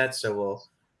announced yet, so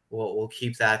we'll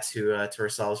keep that to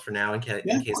ourselves for now in case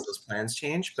those plans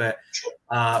change. But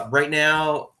right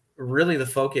now, really the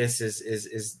focus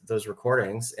is those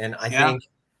recordings, and I think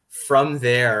from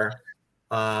there,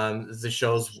 the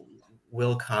shows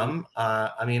will come.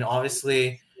 I mean,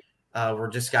 obviously, we're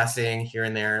discussing here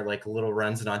and there like little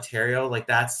runs in Ontario, like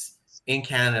that's. In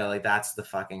Canada, like that's the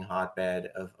fucking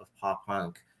hotbed of pop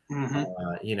punk.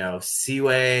 You know,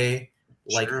 Seaway,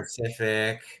 like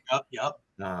Pacific. Yep.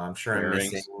 I'm sure I'm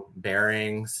missing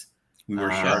Bearings. We Were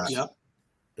Sharks. Yep.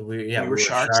 We were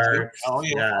Sharks. Oh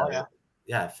yeah.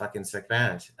 Yeah, fucking sick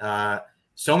band.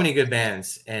 So many good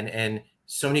bands and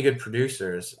so many good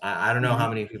producers. I don't know how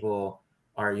many people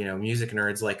are, you know, music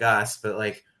nerds like us, but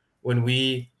like when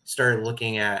we started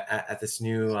looking at this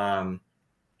new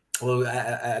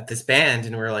at this band,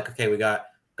 and we're like, okay, we got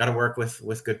to work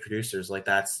with good producers. Like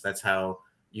that's how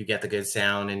you get the good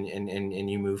sound and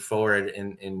you move forward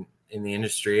in the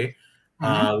industry.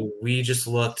 We just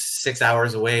looked 6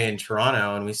 hours away in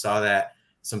Toronto, and we saw that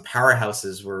some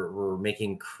powerhouses were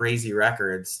making crazy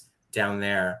records down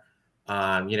there.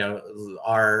 You know,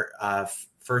 our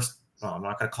first, well, I'm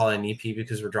not going to call it an EP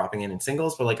because we're dropping in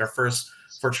singles, but like our first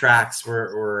 4 tracks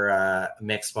were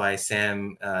mixed by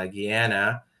Sam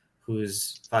Guyana,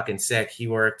 who's fucking sick. He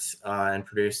worked and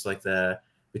produced like the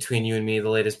Between You and Me, the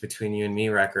latest Between You and Me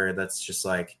record. That's just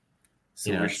like,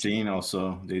 you know, Silverstein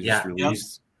also. They just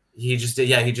released. He just did.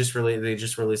 Yeah, they just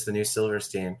released the new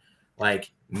Silverstein.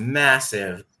 Like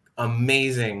massive,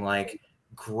 amazing, like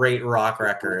great rock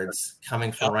records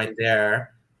coming from right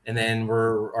there. And then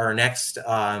our next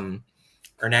 4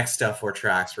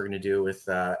 tracks we're gonna do with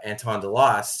Anton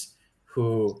DeLost,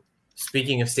 who,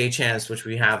 speaking of Stagechamps, which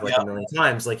we have like a million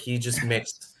times, like he just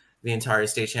mixed the entire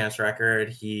Stagechamps record.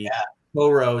 He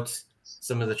co-wrote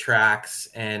some of the tracks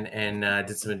and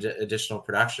did some additional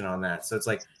production on that. So it's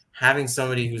like having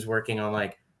somebody who's working on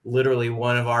like literally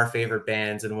one of our favorite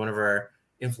bands and one of our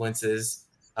influences,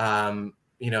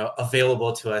 you know,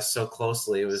 available to us so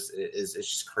closely is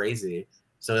just crazy.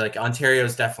 So like Ontario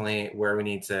is definitely where we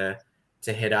need to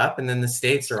hit up, and then the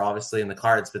States are obviously in the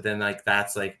cards. But then like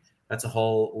that's a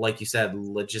whole, like you said,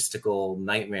 logistical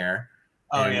nightmare.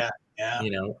 Oh, and, yeah.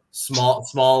 You know,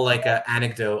 small like a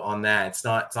anecdote on that. It's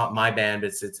not my band,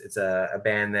 but it's a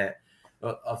band that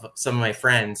of some of my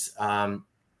friends.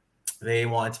 They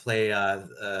wanted to play.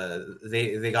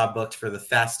 They got booked for the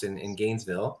fest in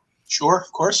Gainesville. Sure,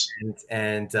 of course.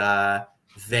 And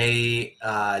they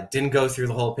didn't go through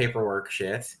the whole paperwork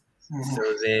shit. So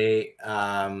they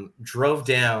drove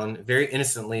down very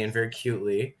innocently and very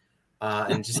cutely.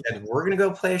 And just said, we're going to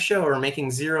go play a show. We're making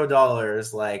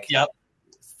 $0. Like,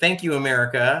 thank you,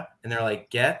 America. And they're like,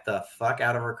 get the fuck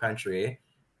out of our country.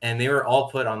 And they were all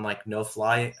put on like no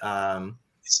fly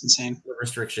it's insane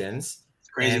restrictions. It's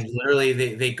crazy. And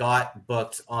literally they got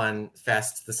booked on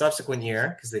Fest the subsequent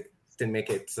year because they didn't make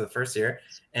it to the first year.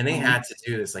 And they had to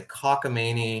do this like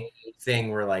cockamamie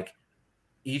thing where like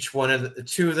each one of the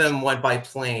 2 of them went by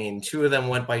plane, 2 of them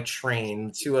went by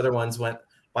train, 2 other ones went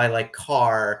by like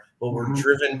car, but were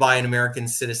driven by an American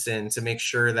citizen to make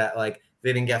sure that like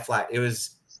they didn't get flat. It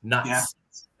was nuts.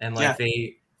 And like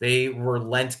they were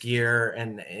lent gear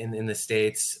and in the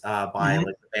States by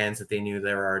like the bands that they knew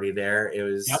they were already there. It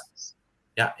was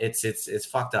it's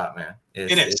fucked up, man.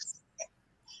 It is. It's,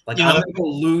 like, you know, other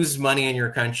people lose money in your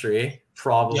country,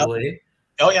 probably.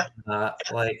 Oh yeah.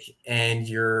 Like, and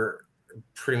you're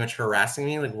pretty much harassing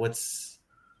me. Like, what's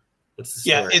the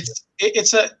story?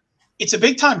 Yeah, it's a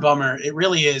big time bummer. It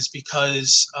really is,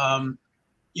 because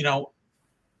you know,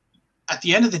 at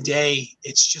the end of the day,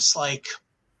 it's just like,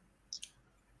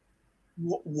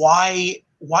 why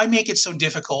make it so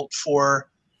difficult for,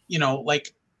 you know,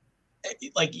 like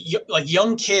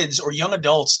young kids or young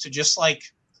adults to just like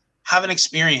have an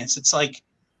experience? It's like,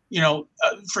 you know,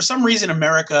 for some reason,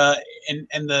 America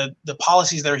and the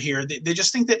policies that are here, they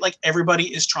just think that like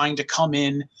everybody is trying to come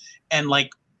in and like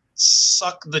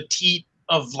suck the teat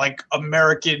of like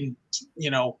American, you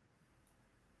know,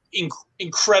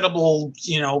 incredible,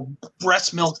 you know,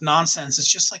 breast milk nonsense. It's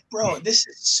just like, bro, this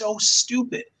is so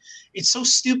stupid. It's so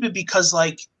stupid because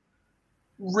like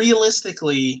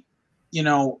realistically, you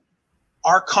know,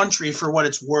 our country, for what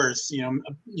it's worth, you know,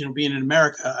 being in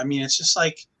America, I mean, it's just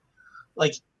like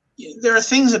there are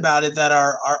things about it that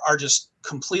are just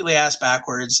completely ass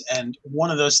backwards. And one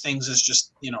of those things is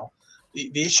just, you know,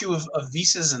 the issue of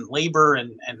visas and labor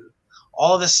and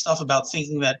all of this stuff about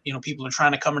thinking that, people are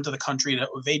trying to come into the country to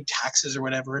evade taxes or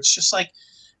whatever. It's just like,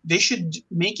 they should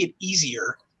make it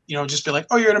easier. Just be like,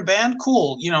 oh, you're in a band?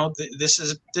 Cool. This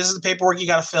is the paperwork you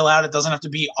got to fill out. It doesn't have to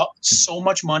be so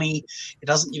much money. You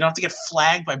don't have to get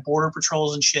flagged by border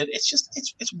patrols and shit. It's just,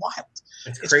 it's wild.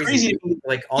 It's crazy.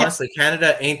 Like, honestly,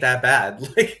 Canada ain't that bad.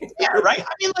 Like, yeah, right.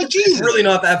 I mean, like, Jesus. It's really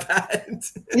not that bad.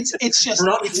 It's just, we're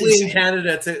not fleeing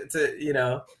Canada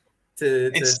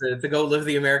to go live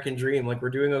the American dream. Like, we're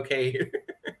doing okay here.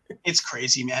 It's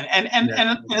crazy, man. And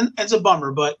it's a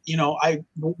bummer, but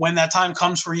when that time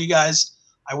comes for you guys,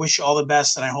 I wish you all the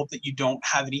best, and I hope that you don't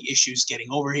have any issues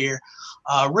getting over here.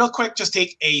 Real quick, just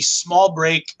take a small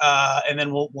break, and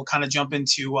then we'll kind of jump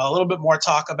into a little bit more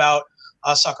talk about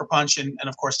Sucker Punch and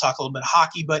of course talk a little bit of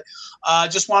hockey. But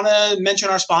just want to mention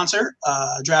our sponsor,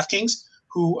 DraftKings,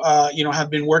 who have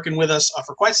been working with us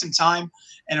for quite some time,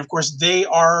 and of course they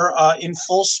are in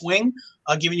full swing,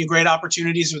 giving you great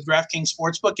opportunities with DraftKings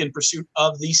Sportsbook in pursuit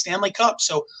of the Stanley Cup.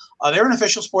 So they're an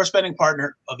official sports betting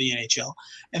partner of the NHL,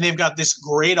 and they've got this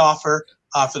great offer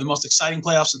for the most exciting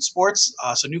playoffs in sports.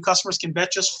 So new customers can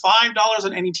bet just $5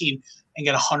 on any team and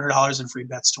get $100 in free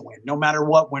bets to win. No matter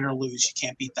what, win or lose, you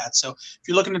can't beat that. So if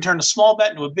you're looking to turn a small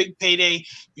bet into a big payday,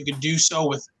 you can do so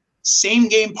with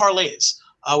same-game parlays,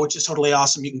 which is totally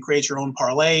awesome. You can create your own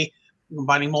parlay,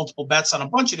 combining multiple bets on a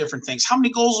bunch of different things. How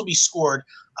many goals will be scored?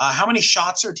 How many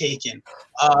shots are taken?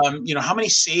 How many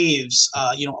saves?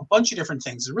 A bunch of different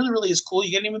things. It really, really is cool.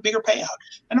 You get an even bigger payout.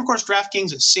 And of course,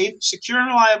 DraftKings is safe, secure, and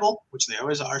reliable, which they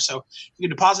always are. So you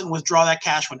can deposit and withdraw that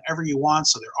cash whenever you want.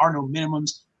 So there are no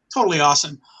minimums. Totally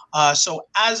awesome. So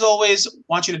as always,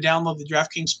 want you to download the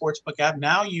DraftKings Sportsbook app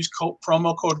now. Use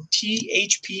promo code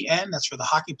THPN. That's for the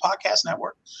Hockey Podcast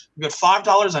Network. You get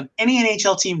 $5 on any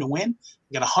NHL team to win.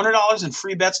 You get $100 in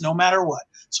free bets no matter what.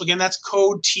 So again, that's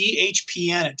code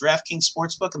THPN at DraftKings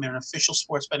Sportsbook, and they're an official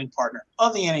sports betting partner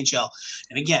of the NHL.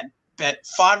 And again, bet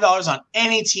 $5 on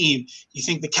any team. You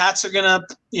think the Cats are gonna,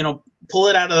 pull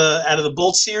it out of the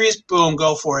Bolts series? Boom,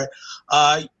 go for it.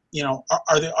 Are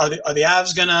the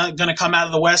Avs gonna come out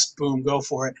of the West? Boom, go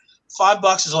for it.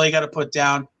 $5 is all you got to put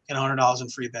down. Get $100 in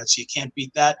free bets. So you can't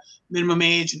beat that. Minimum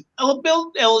age and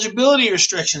eligibility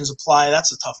restrictions apply.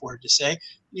 That's a tough word to say.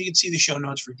 You can see the show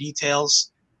notes for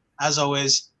details. As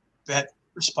always, bet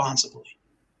responsibly.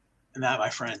 And that, my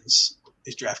friends,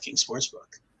 is DraftKings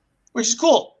Sportsbook, which is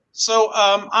cool. So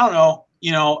I don't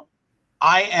know.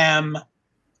 I am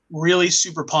really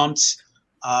super pumped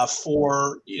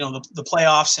for the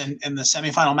playoffs and the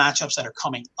semifinal matchups that are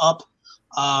coming up.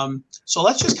 So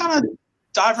let's just kind of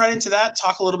dive right into that.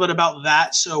 Talk a little bit about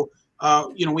that. So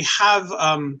we have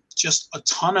just a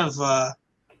ton of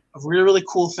really, really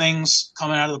cool things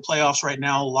coming out of the playoffs right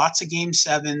now. Lots of game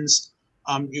sevens,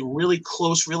 really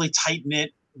close, really tight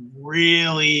knit,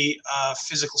 really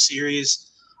physical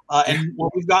series. And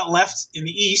what we've got left in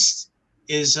the East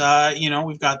is,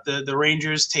 we've got the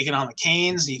Rangers taking on the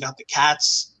Canes, and you got the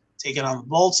Cats taking on the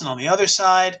Bolts, and on the other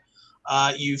side,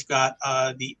 you've got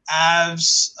the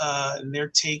Avs, and they're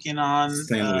taking on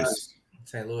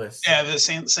St. Louis. Yeah, the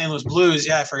St. Louis Blues.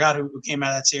 Yeah, I forgot who came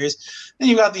out of that series. Then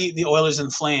you got the Oilers and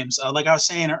the Flames. Like I was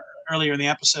saying earlier in the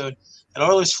episode, that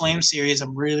Oilers Flames series,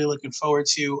 I'm really looking forward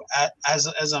to,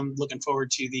 as I'm looking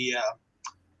forward to the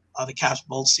Caps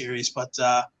Bolts series. But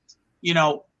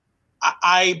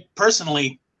I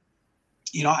personally,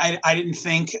 I didn't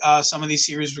think some of these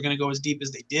series were going to go as deep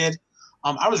as they did.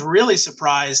 I was really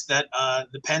surprised that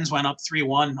the Pens went up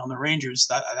 3-1 on the Rangers.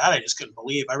 That I just couldn't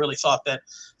believe. I really thought that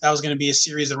was going to be a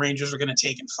series the Rangers were going to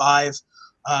take in 5.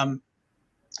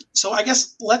 So I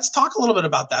guess let's talk a little bit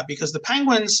about that, because the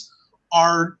Penguins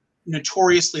are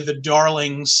notoriously the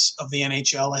darlings of the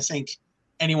NHL. I think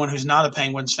anyone who's not a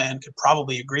Penguins fan could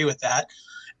probably agree with that.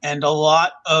 And a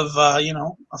lot of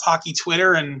of hockey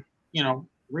Twitter and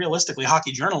realistically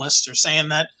hockey journalists are saying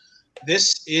that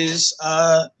this is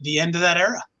the end of that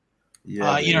era.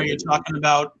 Yeah, you're talking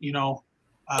about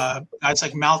guys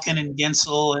like Malkin and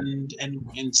Gensel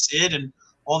and Sid, and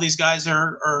all these guys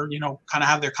are kind of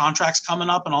have their contracts coming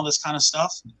up and all this kind of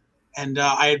stuff. And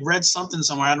I had read something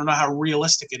somewhere. I don't know how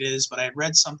realistic it is, but I had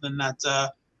read something that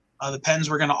the Pens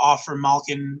were going to offer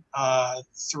Malkin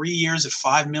 3 years at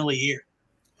 $5 million a year.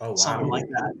 Oh, wow. Something like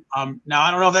that. Now, I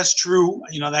don't know if that's true.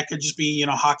 That could just be,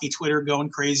 hockey Twitter going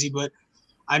crazy. But,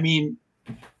 I mean,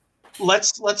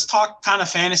 let's talk kind of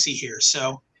fantasy here.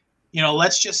 So,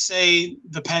 let's just say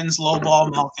the Pens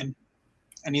lowball Malkin.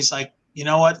 And he's like, you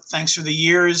know what? Thanks for the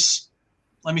years.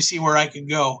 Let me see where I could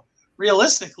go.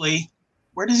 Realistically,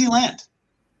 where does he land?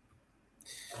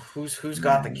 Who's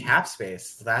got the cap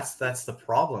space? That's the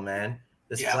problem, man.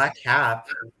 This flat cap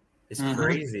is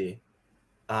crazy.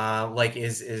 Like,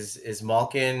 is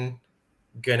Malkin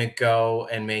gonna go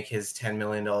and make his $10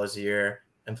 million a year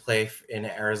and play in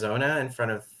Arizona in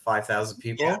front of 5,000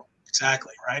 people? Yeah,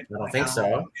 exactly. Right. I don't think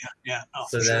so. Yeah. Oh,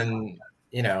 So then,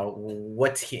 sure.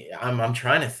 What team? I'm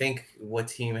trying to think what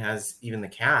team has even the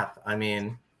cap. I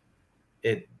mean,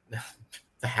 the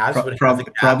Habs would have the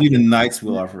cap. Probably the Knights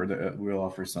will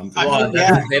offer something.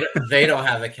 They don't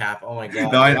have the cap. Oh my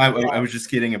god. No, I was just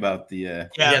kidding about the.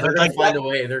 They're gonna find a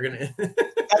way. They're gonna.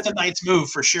 That's a Knights move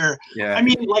for sure. Yeah. I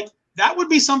mean, like that would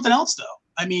be something else, though.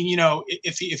 I mean,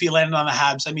 if he landed on the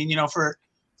Habs, I mean, for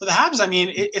the Habs, I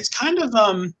mean, it's kind of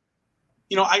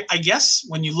I guess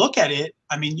when you look at it,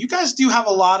 I mean, you guys do have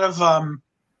a lot of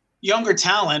younger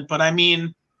talent, but I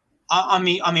mean, on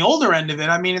the older end of it,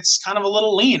 I mean, it's kind of a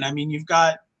little lean. I mean, you've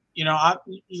got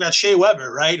Shea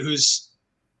Weber, right? Who's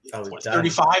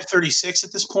 35, 36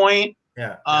 at this point.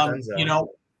 Yeah.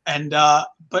 And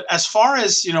but as far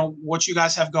as what you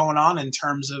guys have going on in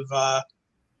terms of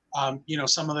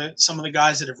some of the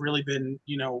guys that have really been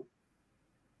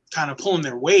kind of pulling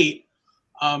their weight.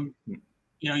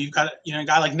 You've got a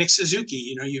guy like Nick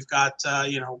Suzuki. You've got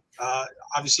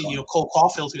obviously Cole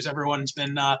Caulfield, who's everyone's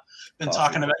been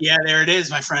talking about. Yeah, there it is,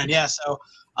 my friend. Yeah, so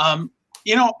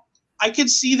I could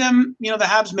see them, the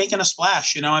Habs making a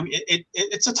splash. I mean,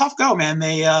 it's a tough go, man.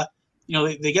 They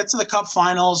they get to the Cup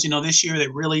Finals. This year they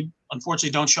really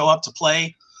unfortunately don't show up to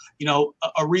play.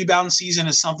 A rebound season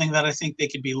is something that I think they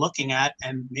could be looking at,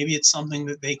 and maybe it's something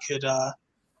that they could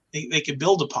they could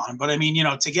build upon. But I mean,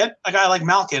 to get a guy like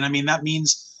Malkin, I mean, that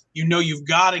means you've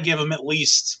got to give him at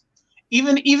least,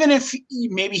 even if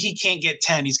maybe he can't get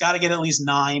 10, he's got to get at least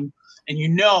 9.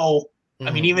 And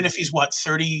I mean, even if he's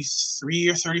 33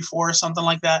 or 34 or something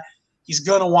like that, he's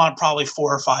gonna want probably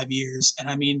 4 or 5 years. And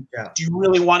I mean, do you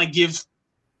really want to give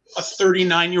a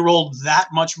 39-year-old that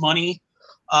much money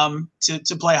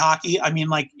to play hockey? I mean,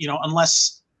 like,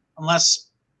 unless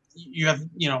you have,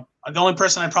 the only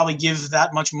person I'd probably give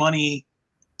that much money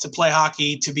to play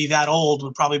hockey to be that old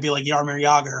would probably be like Jaromir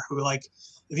Jagr, who, like,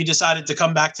 if he decided to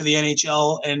come back to the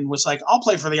NHL and was like, I'll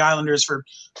play for the Islanders for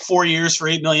 4 years for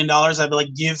 $8 million, I'd be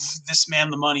like, give this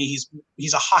man the money.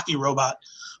 He's a hockey robot.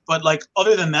 But like,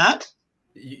 other than that,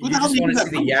 you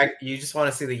just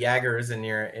want to see the Jagrs in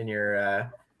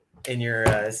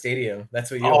your stadium.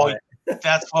 That's what you want.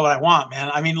 That's what I want,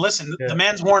 man. I mean, listen, the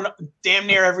man's worn damn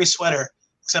near every sweater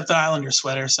except an Islander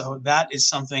sweater, so that is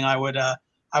something I would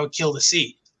kill to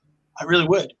see. I really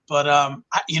would. But I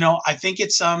think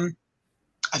it's going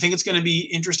to be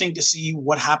interesting to see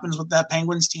what happens with that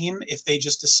Penguins team if they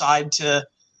just decide to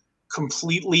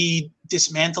completely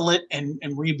dismantle it and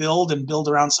rebuild and build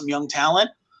around some young talent.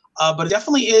 But it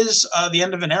definitely is the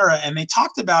end of an era, and they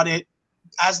talked about it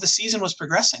as the season was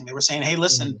progressing. They were saying, hey,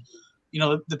 listen,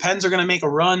 the Pens are going to make a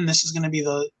run. This is going to be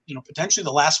the, potentially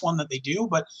the last one that they do.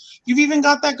 But you've even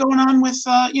got that going on with,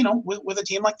 with a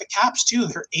team like the Caps too.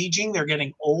 They're aging. They're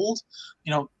getting old.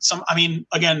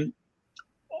 Again,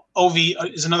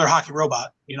 Ovi is another hockey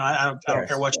robot. I don't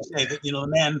care what you say. That the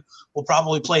man will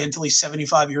probably play until he's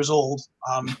 75 years old,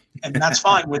 and that's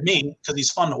fine with me because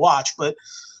he's fun to watch. But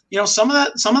some of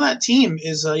that team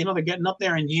is they're getting up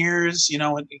there in years. And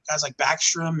guys like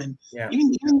Backstrom and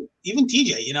even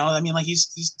TJ. I mean, like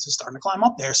he's starting to climb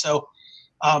up there. So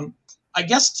I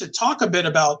guess to talk a bit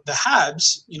about the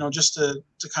Habs, just to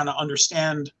kind of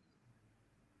understand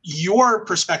your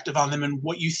perspective on them and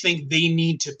what you think they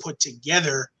need to put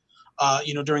together.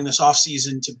 During this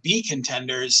offseason to be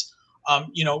contenders,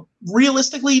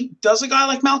 realistically, does a guy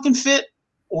like Malkin fit?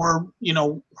 Or,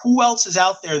 who else is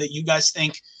out there that you guys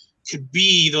think could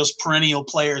be those perennial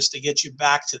players to get you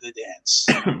back to the dance?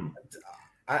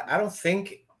 I don't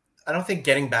think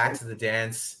getting back to the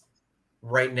dance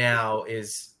right now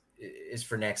is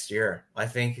for next year. I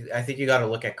think you got to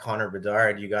look at Connor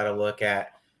Bedard. You got to look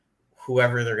at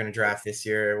whoever they're going to draft this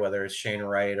year, whether it's Shane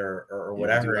Wright or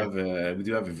whatever. We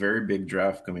do have a very big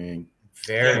draft coming.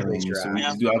 Very big draft. So we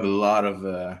do have a lot of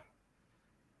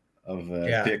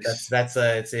picks.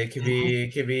 It could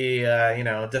be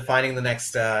defining the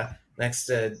next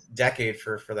decade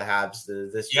for the Habs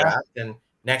this draft and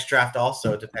next draft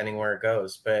also, depending where it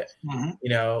goes. But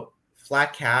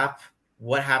flat cap.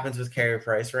 What happens with Carey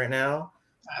Price right now?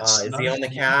 Is he on the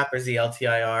cap? Is he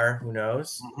LTIR? Who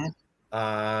knows? Mm-hmm.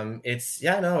 I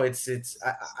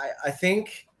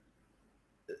think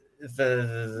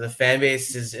the fan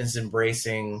base is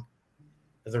embracing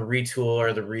the retool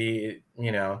or the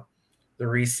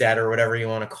reset or whatever you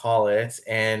want to call it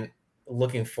and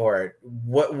looking for it.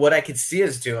 What I could see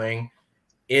us doing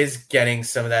is getting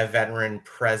some of that veteran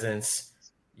presence.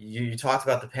 You talked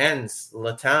about the Pens,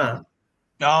 Letang.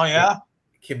 Oh yeah.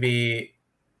 Could be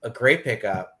a great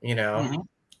pickup. You know,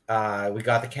 Mhm. we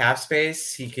got the cap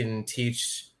space. He can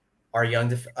teach our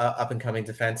young up and coming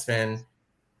defensemen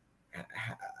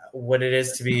what it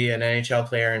is to be an NHL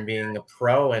player and being a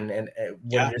pro, and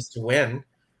what it is to win.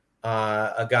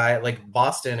 A guy like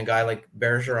Boston, a guy like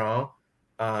Bergeron,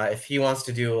 if he wants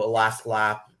to do a last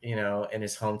lap, you know, in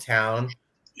his hometown,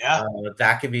 Yeah.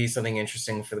 that could be something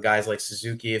interesting for the guys like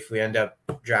Suzuki if we end up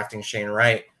drafting Shane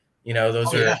Wright. You know,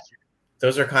 those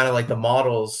are kind of like the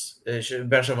models.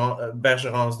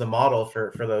 Bergeron is the model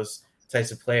for those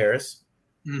types of players.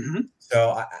 Mm-hmm.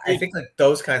 So I think like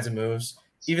those kinds of moves,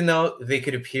 even though they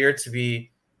could appear to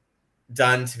be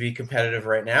done to be competitive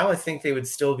right now, I think they would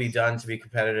still be done to be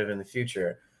competitive in the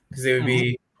future, because they would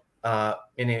be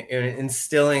in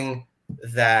instilling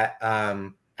that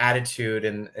attitude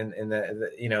and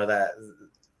the you know that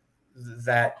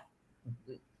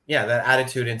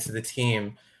attitude into the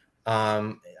team.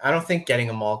 I don't think getting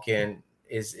a Malkin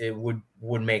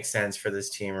would make sense for this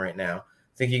team right now.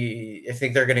 I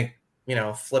think they're going to, you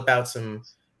know, flip out some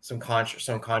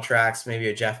contracts, maybe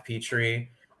a Jeff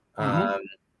Petrie,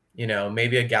 you know,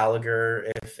 maybe a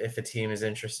Gallagher if a team is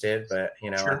interested, but you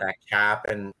know, at that cap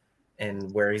and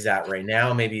where he's at right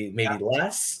now, maybe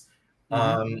less,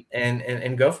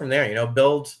 and go from there. You know,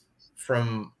 build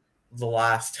from the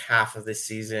last half of this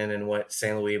season and what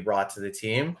St. Louis brought to the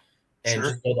team, and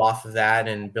just build off of that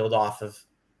and build off of,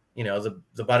 you know,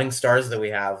 the budding stars that we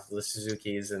have, the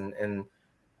Suzukis and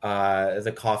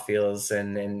the Caulfields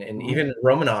and even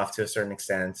Romanov to a certain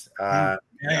extent.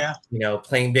 You know,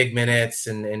 playing big minutes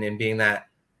and being that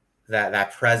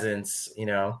presence. You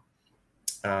know,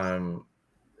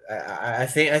 I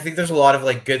think there's a lot of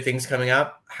like good things coming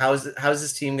up. How's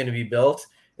this team going to be built?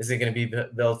 Is it going to be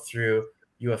built through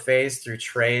UFAs, through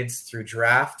trades, through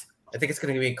draft? I think it's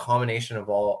going to be a combination of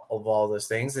all those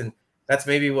things, and that's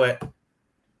maybe what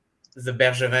the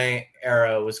Bergevin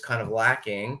era was kind of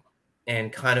lacking,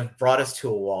 and kind of brought us to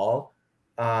a wall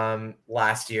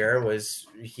last year. Was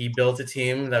he built a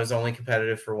team that was only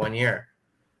competitive for 1 year,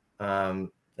 and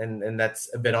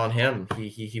that's a bit on him.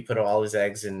 He put all his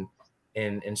eggs in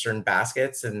certain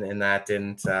baskets, and that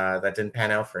didn't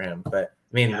pan out for him. But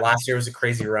I mean, last year was a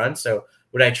crazy run. So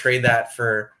would I trade that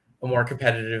for a more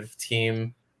competitive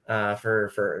team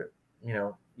for you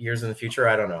know, years in the future?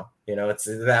 I don't know. You know, it's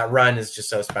that run is just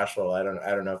so special. I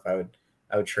don't know if I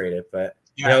would trade it, but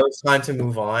you know, it's time to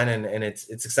move on, and it's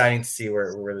exciting to see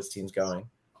where this team's going.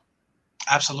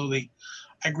 Absolutely,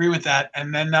 I agree with that.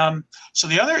 And then so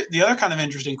the other kind of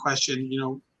interesting question, you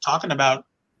know, talking about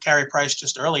Carey Price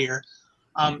just earlier,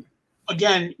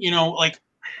 again, you know, like,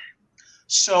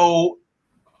 so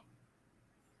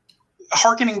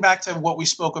hearkening back to what we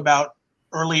spoke about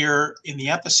earlier in the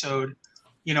episode,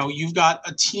 you know, you've got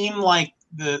a team like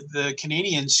the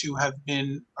Canadians who have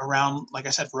been around, like I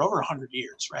said, for over 100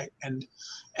 years, right? And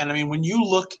I mean, when you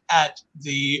look at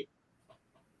the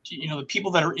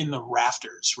people that are in the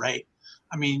rafters, right?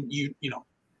 I mean, you know,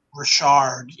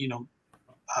 Richard, you know,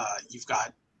 you've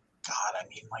got, God, I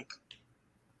mean, like,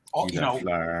 all, you know,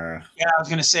 Fleur, I was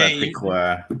gonna say, you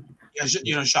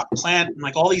know, Jacques Plante, and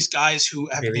like all these guys who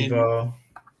have been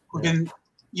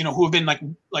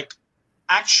like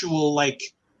actual, like,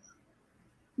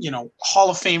 you know, Hall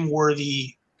of Fame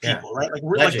worthy people, right?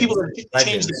 Like people that have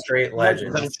changed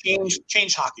legends that have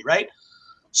changed hockey, right?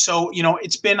 So, you know,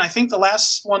 it's been, I think the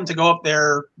last one to go up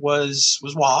there was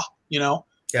Waugh, you know,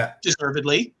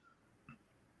 deservedly.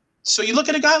 So you look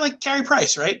at a guy like Carey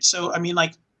Price, right? So I mean,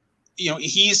 like, you know,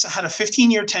 he's had a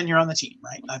 15-year tenure on the team,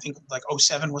 right? I think like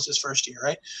 2007 was his first year,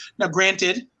 right? Now,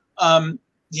 granted,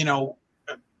 you know,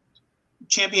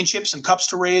 championships and cups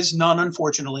to raise, none,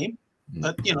 unfortunately.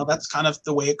 But, you know, that's kind of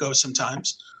the way it goes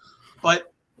sometimes.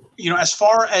 But, you know, as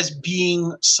far as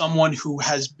being someone who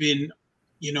has been,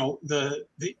 you know, the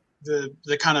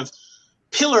kind of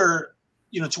pillar,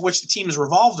 you know, to which the team is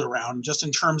revolved around, just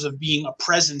in terms of being a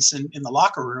presence in the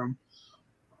locker room,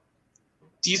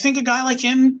 do you think a guy like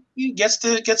him gets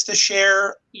to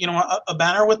share, you know, a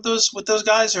banner with those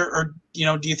guys, or you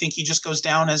know, do you think he just goes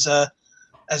down as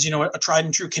you know, a tried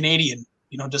and true Canadian?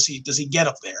 You know, does he get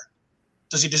up there?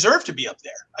 Does he deserve to be up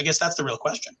there? I guess that's the real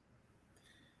question.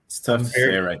 It's tough to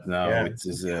say right now with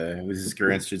his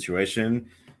current situation.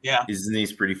 Yeah, his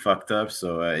knee's pretty fucked up.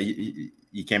 So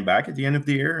he came back at the end of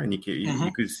the year, and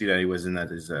you could see that he wasn't at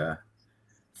his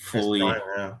fully. Like,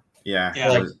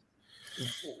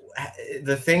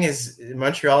 the thing is,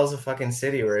 Montreal is a fucking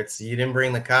city where it's, you didn't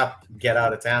bring the cup, get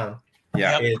out of town.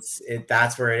 Yeah,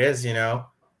 that's where it is. You know,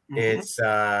 it's.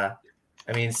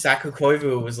 I mean, Saku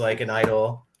Koivu was like an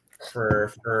idol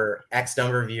for X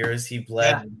number of years. He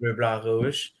bled Bleu Blanc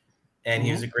Rouge, and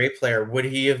he was a great player. Would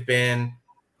he have been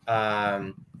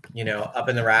up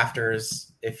in the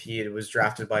rafters if he was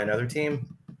drafted by another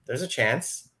team. There's a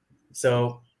chance.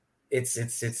 So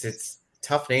it's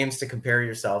tough names to compare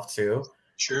yourself to.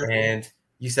 Sure. And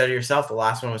you said it yourself. The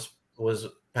last one was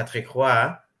Patrick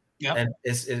Roy. Yeah.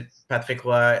 And Patrick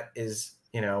Roy is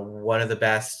one of the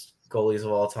best goalies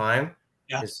of all time.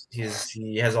 Yeah.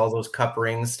 He has all those cup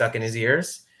rings stuck in his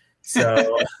ears.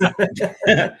 So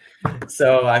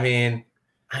so I mean,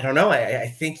 I don't know. I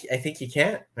think he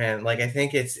can't, man. Like I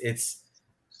think it's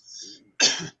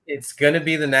gonna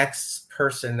be the next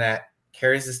person that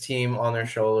carries his team on their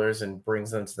shoulders and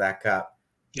brings them to that cup.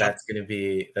 Yep.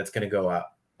 That's gonna go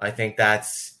up. I think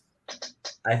that's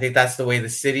the way the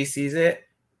city sees it,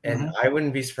 and I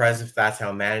wouldn't be surprised if that's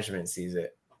how management sees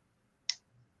it.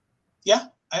 Yeah,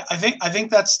 I think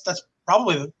that's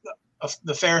probably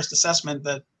the fairest assessment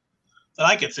that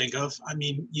I could think of. I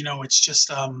mean, it's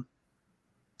just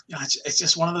it's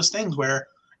just one of those things where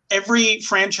every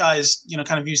franchise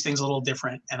kind of views things a little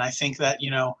different, and I think that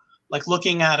like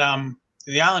looking at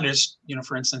the Islanders,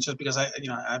 for instance, just because I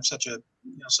have such a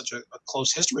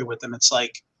close history with them, it's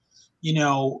like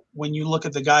when you look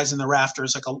at the guys in the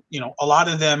rafters, like a lot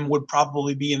of them would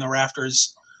probably be in the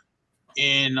rafters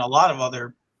in a lot of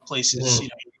other places.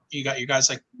 You got your guys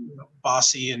like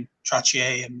Bossy and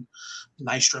Trottier and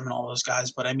Nystrom and all those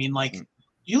guys, but I mean, like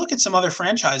you look at some other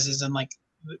franchises and like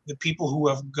the people who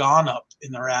have gone up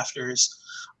in the rafters,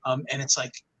 and it's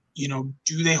like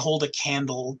do they hold a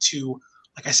candle to,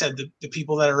 like I said, the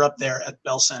people that are up there at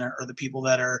Bell Center, or the people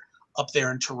that are up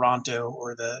there in Toronto,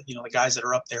 or the the guys that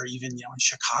are up there even in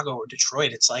Chicago or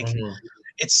Detroit? It's like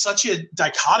it's such a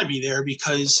dichotomy there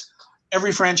because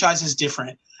every franchise is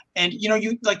different, and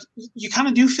you kind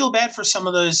of do feel bad for some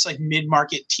of those like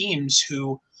mid-market teams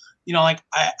who like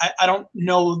I don't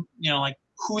know like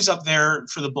who's up there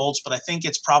for the Bolts, but I think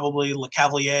it's probably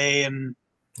LeCavalier and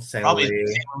Saint probably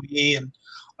Louis. And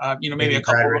maybe a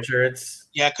couple. Brad Richards.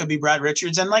 Yeah, it could be Brad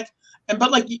Richards, but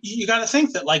you got to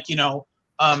think that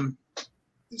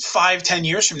 5-10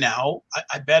 years from now,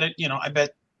 I bet it. I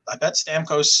bet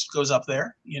Stamkos goes up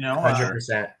there.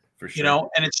 100% for sure.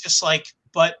 And it's just like,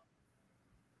 but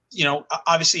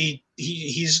obviously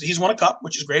he's won a cup,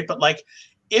 which is great. But like,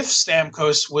 if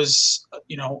Stamkos was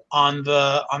on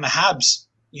the Habs,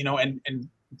 and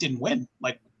didn't win,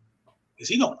 like, is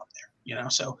he going up there?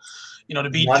 So to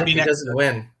be what to if be he next doesn't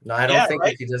win? No, I don't think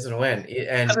if he doesn't win,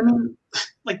 and I mean,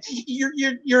 like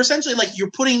you're essentially like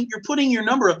you're putting your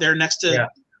number up there next to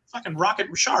fucking Rocket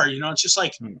Richard. It's just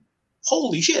like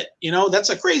holy shit. That's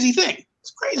a crazy thing.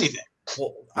 It's a crazy thing.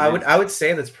 Well, I would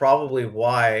say that's probably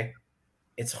why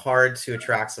it's hard to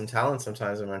attract some talent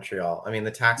sometimes in Montreal. I mean,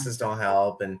 the taxes don't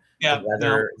help, and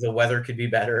the weather could be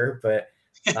better, but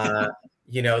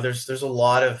there's a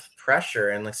lot of pressure,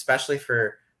 and especially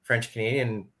for French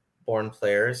Canadian born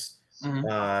players.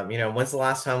 When's the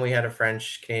last time we had a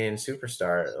French Canadian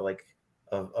superstar? Like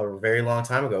a very long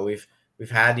time ago. We've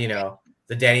had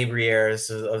the Danny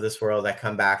Brières of this world that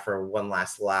come back for one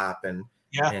last lap and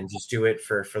just do it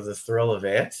for the thrill of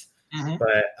it.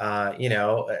 But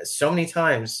so many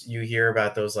times you hear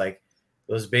about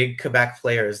those big Quebec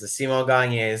players, the Simon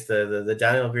Gagnés, the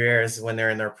Daniel Brières when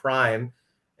they're in their prime,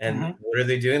 and what are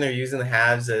they doing? They're using the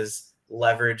Habs as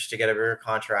leverage to get a bigger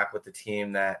contract with the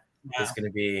team that is going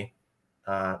to be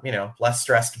less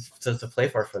stressed to play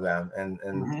for them, and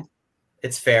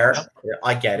it's fair.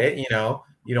 I get it. You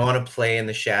don't want to play in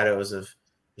the shadows of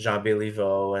Jean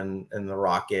Béliveau and the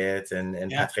Rocket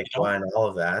and Patrick Roy and all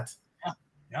of that.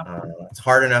 It's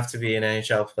hard enough to be an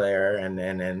NHL player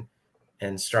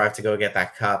and strive to go get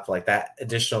that cup. Like, that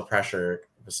additional pressure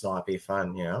must not be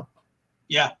fun,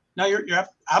 Yeah, no, you're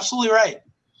absolutely right.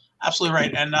 Absolutely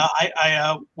right. And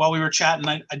I while we were chatting,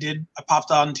 I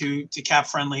popped on to Cap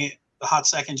Friendly a hot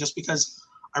second, just because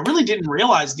I really didn't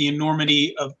realize the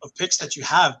enormity of picks that you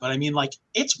have. But I mean, like,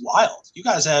 it's wild. You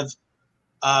guys have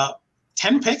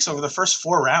 10 picks over the first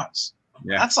 4 rounds.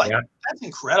 Yeah, that's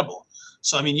incredible.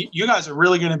 So I mean, you guys are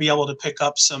really going to be able to pick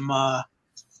up some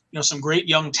some great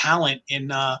young talent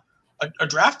in a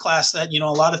draft class that a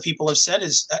lot of people have said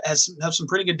has some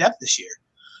pretty good depth this year.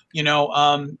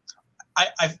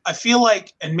 I feel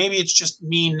like, and maybe it's just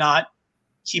me not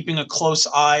keeping a close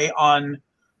eye on,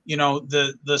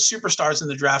 the superstars in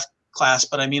the draft class,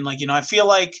 but I mean, like, I feel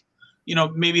like,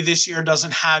 maybe this year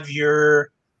doesn't have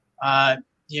your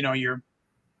Johnny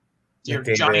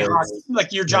Hockey,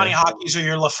 like your Johnny Hockeys or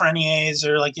your Lafrenières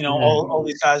or like, all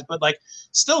these guys, but like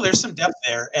still there's some depth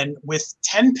there. And with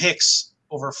 10 picks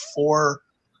over 4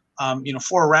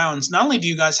 rounds, not only do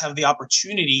you guys have the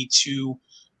opportunity to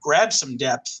grab some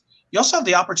depth, you also have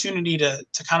the opportunity to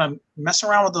kind of mess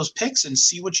around with those picks and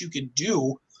see what you could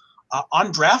do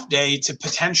on draft day to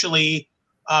potentially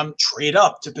trade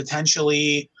up, to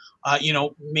potentially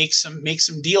make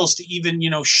some deals, to even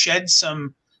shed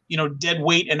some dead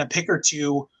weight in a pick or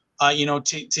two,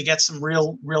 to get some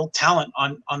real talent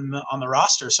on the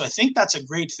roster. So I think that's a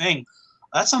great thing.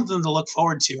 That's something to look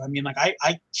forward to. I mean, like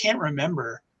I can't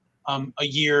remember a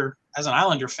year as an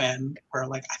Islander fan where,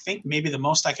 like, I think maybe the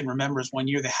most I can remember is one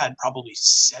year they had probably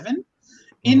 7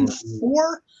 in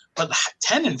 4, but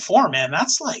 10 and 4, man,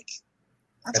 that's awesome.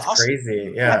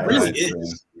 Crazy. Yeah, that really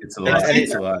is. It's a lot.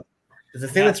 It's a lot. The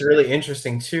thing that's really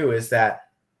interesting too is that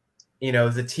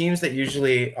the teams that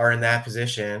usually are in that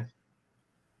position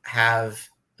have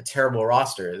a terrible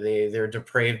roster. They're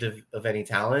depraved of any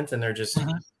talent, and they're just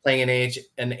playing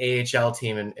an AHL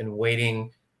team and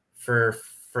waiting for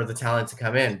the talent to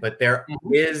come in. But there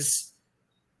is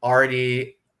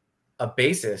already a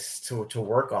basis to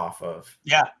work off of.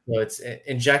 Yeah. So it's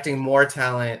injecting more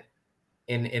talent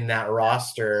in that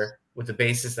roster with the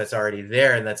basis that's already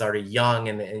there and that's already young,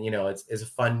 and it's a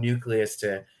fun nucleus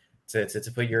to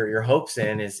put your hopes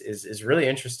in is really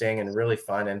interesting and really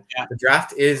fun. And the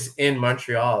draft is in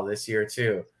Montreal this year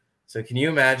too. So can you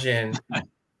imagine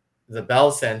the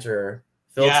Bell Center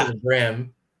filled to the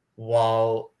brim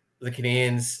while the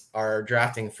Canadians are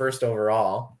drafting first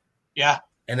overall? Yeah.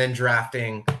 And then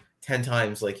drafting 10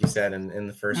 times, like you said, in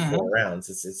the first 4 rounds.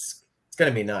 It's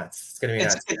going to be nuts. It's going to be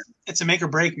nuts. It's a make or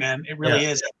break, man. It really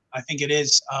is. I think it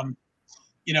is.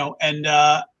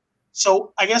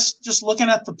 So I guess just looking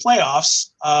at the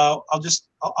playoffs, I'll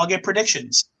get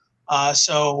predictions.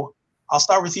 So I'll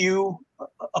start with you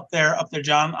up there,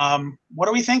 John. What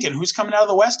are we thinking? Who's coming out of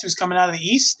the West? Who's coming out of the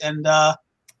East? And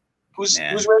who's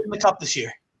raising the cup this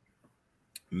year?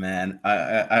 Man,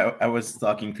 I was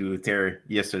talking to Terry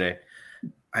yesterday.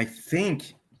 I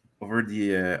think over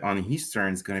the on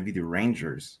Eastern it's going to be the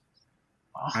Rangers.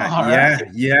 Right.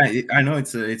 I know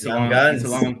it's a long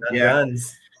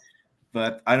guns.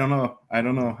 But I don't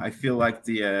know. I feel like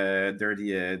they're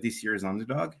this year's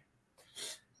underdog.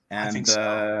 And I think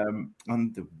so.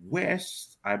 On the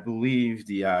West, I believe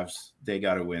the Avs, they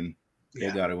got to win.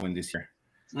 They got to win this year.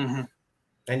 Mm-hmm.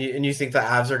 And you think the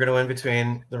Avs are going to win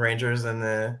between the Rangers and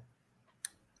the?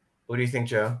 What do you think,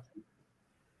 Joe?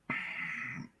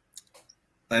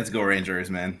 Let's go Rangers,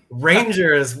 man.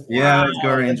 Rangers. Wow. Yeah, let's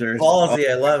go Rangers. Ballsy,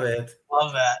 I love it.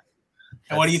 Love that.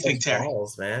 And what do you think, Terry?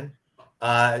 Balls, man.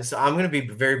 So I'm going to be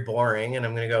very boring, and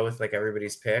I'm going to go with like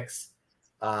everybody's picks.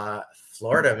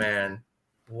 Florida, man.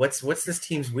 What's this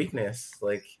team's weakness?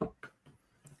 Like,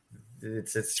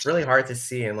 it's really hard to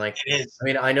see, and like, it is. I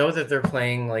mean, I know that they're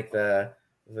playing like the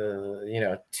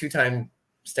 2-time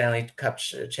Stanley Cup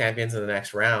champions in the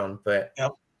next round, but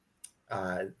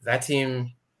that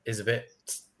team is a bit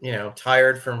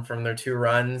tired from their 2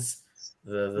 runs.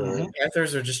 The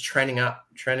Panthers are just trending up.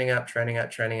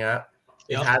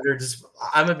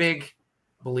 I'm a big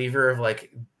believer of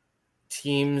like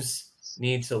teams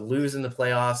need to lose in the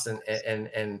playoffs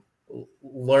and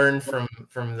learn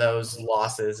from those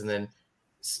losses, and then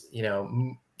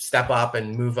step up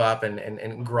and move up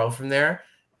and grow from there.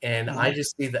 And I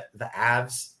just see the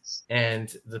Avs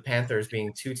and the Panthers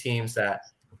being 2 teams that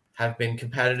have been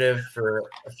competitive for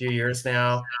a few years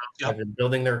now, have been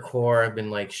building their core, have been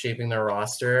like shaping their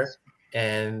roster,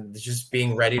 and just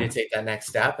being ready to take that next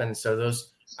step. And so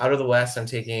those out of the West, I'm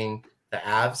taking the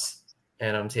Avs,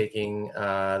 and I'm taking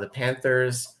the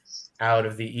Panthers out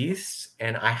of the East,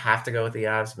 and I have to go with the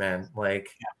Avs, man. Like,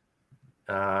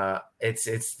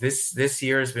 it's this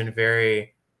year has been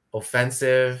very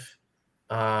offensive,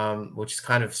 which is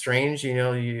kind of strange.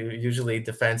 Usually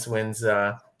defense wins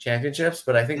championships,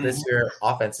 but I think this year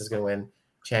offense is going to win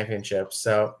championships.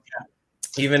 So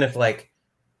even if like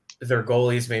their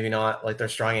goalies maybe not like their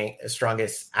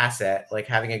strongest asset, like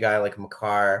having a guy like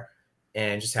Makar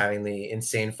and just having the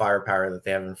insane firepower that they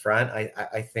have in front,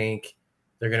 I think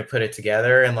they're going to put it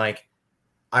together. And like,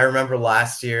 I remember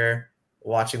last year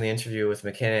watching the interview with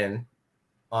McKinnon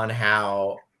on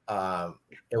how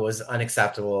it was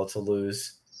unacceptable to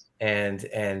lose.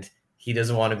 And he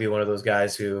doesn't want to be one of those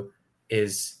guys who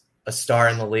is a star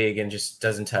in the league and just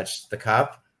doesn't touch the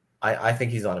cup. I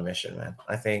think he's on a mission, man.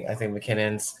 I think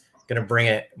McKinnon's going to bring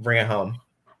it home.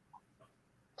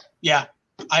 Yeah.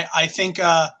 I think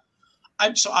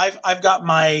I've got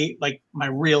my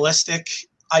realistic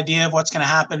idea of what's going to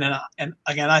happen. And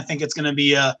again, I think it's going to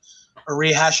be a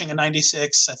rehashing of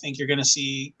 96. I think you're going to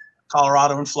see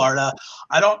Colorado and Florida.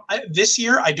 This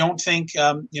year, I don't think,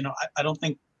 I don't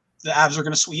think the Avs are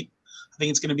going to sweep. I think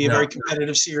it's going to be a very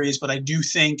competitive series, but I do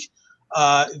think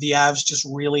the Avs just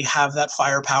really have that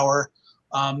firepower,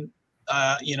 led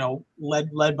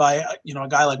by, a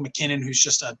guy like McKinnon, who's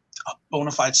just a a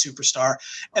bona fide superstar.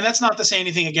 And that's not to say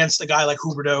anything against a guy like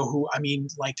Huberdeau, who, I mean,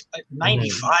 like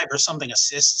 95 or something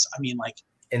assists. I mean, like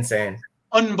insane,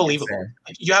 unbelievable.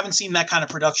 Insane. You haven't seen that kind of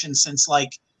production since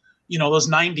like, you know, those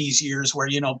 90s years where,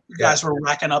 you know, guys were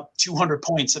racking up 200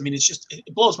 points. I mean, it's just, it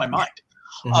blows my mind.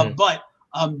 But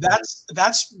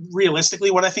that's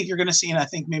realistically what I think you're going to see. And I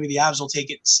think maybe the Avs will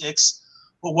take it 6.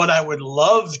 But what I would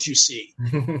love to see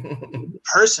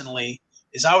personally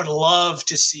is I would love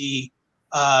to see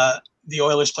the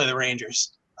Oilers play the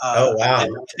Rangers. Oh, wow. I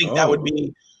think that would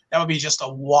be just a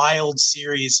wild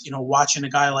series, you know, watching a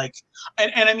guy like,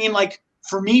 and I mean, like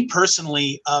for me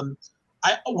personally,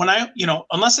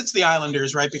 unless it's the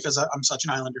Islanders, right? Because I'm such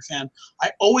an Islander fan, I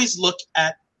always look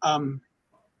at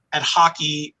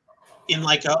hockey in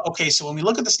like so when we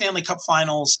look at the Stanley Cup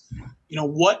Finals, you know,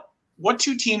 what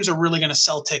two teams are really going to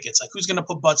sell tickets? Like who's going to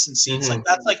put butts in seats? Like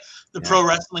that's like the pro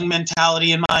wrestling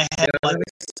mentality in my head. Like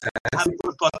how to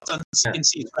put butts in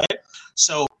seats, right?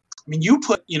 So I mean, you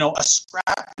put, you know, a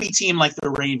scrappy team like the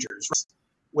Rangers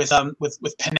with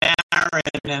Panarin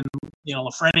and, you know,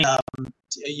 Lafreniere,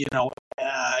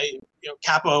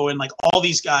 Capo and like all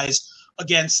these guys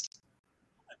against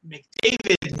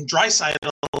McDavid and Draisaitl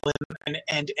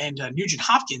and Nugent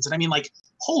Hopkins, and I mean, like,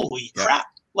 holy crap!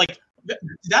 Like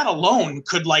that alone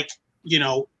could, like, you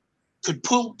know, could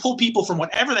pull people from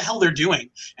whatever the hell they're doing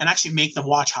and actually make them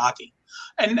watch hockey.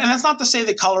 And that's not to say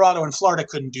that Colorado and Florida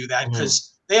couldn't do that,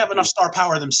 because they have enough star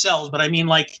power themselves. But I mean,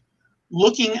 like,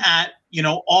 looking at, you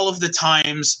know, all of the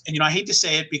times, and, you know, I hate to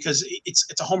say it because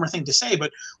it's a homer thing to say,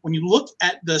 but when you look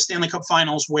at the Stanley Cup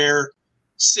Finals where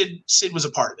Sid was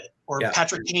a part of it, or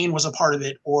Patrick Kane was a part of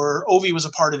it, or Ovi was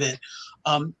a part of it,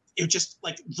 it just,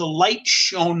 like, the light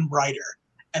shone brighter.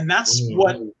 And that's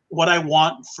what I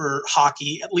want for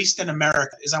hockey, at least in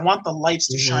America, is I want the lights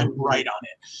to shine bright on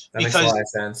it. That makes a lot of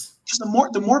sense. Just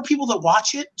the more people that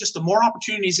watch it, just the more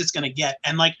opportunities it's going to get.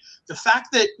 And, like, the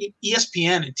fact that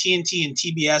ESPN and TNT and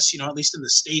TBS, you know, at least in the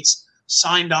States,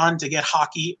 signed on to get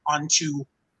hockey onto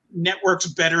networks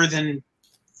better than,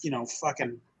 you know,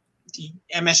 fucking the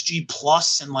MSG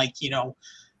Plus and, like, you know,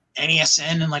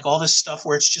 NESN and, like, all this stuff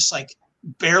where it's just, like,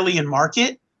 barely in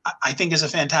market, I think is a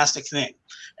fantastic thing.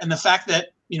 And the fact that,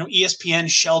 you know, ESPN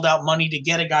shelled out money to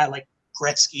get a guy like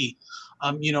Gretzky,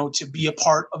 you know, to be a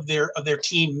part of their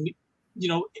team, you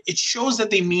know, it shows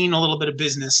that they mean a little bit of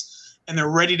business and they're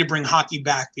ready to bring hockey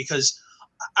back. Because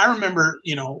I remember,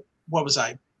 you know, what was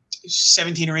I,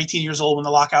 17 or 18 years old when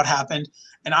the lockout happened.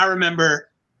 And I remember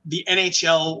the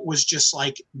NHL was just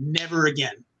like, never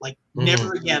again, like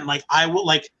never again. Like I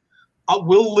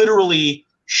will literally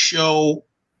show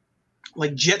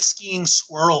like jet skiing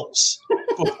swirls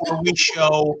before we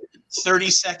show 30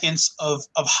 seconds of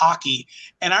hockey.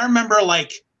 And I remember,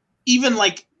 like, even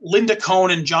like Linda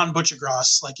Cohn and John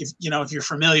Butchergross, like, if you're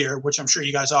familiar, which I'm sure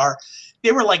you guys are,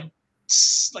 they were like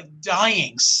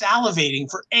dying, salivating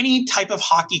for any type of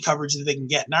hockey coverage that they can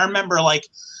get. And I remember, like,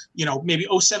 you know, maybe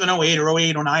 07, 08 or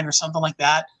 08, 09 or something like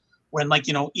that, when, like,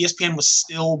 you know, ESPN was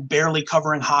still barely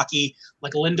covering hockey.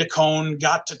 Like, Linda Cohn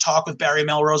got to talk with Barry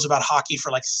Melrose about hockey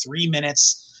for like 3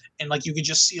 minutes. And, like, you could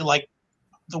just see, like,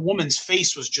 the woman's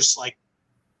face was just like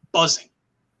buzzing.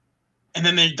 And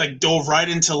then they, like, dove right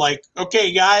into, like,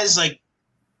 okay, guys, like,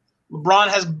 LeBron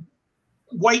has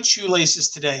white shoelaces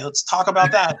today. Let's talk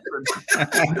about that.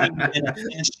 And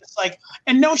it's just like,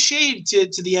 and no shade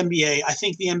to the NBA. I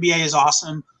think the NBA is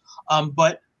awesome.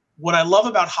 But what I love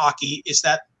about hockey is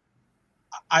that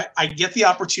I get the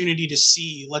opportunity to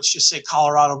see, let's just say,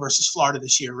 Colorado versus Florida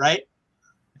this year, right?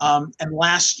 And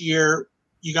last year,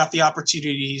 you got the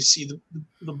opportunity to see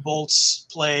the Bolts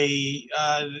play,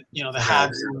 you know, the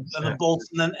Habs and the Bolts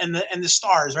and the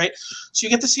Stars, right? So you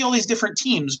get to see all these different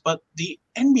teams. But the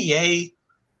NBA,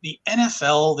 the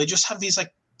NFL, they just have these,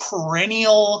 like,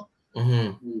 perennial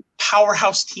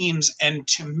powerhouse teams. And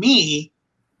to me,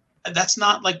 that's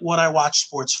not, like, what I watch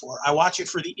sports for. I watch it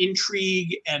for the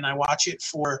intrigue, and I watch it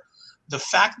for the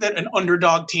fact that an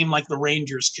underdog team like the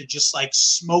Rangers could just, like,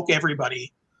 smoke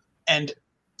everybody. And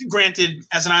granted,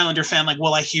 as an Islander fan, like,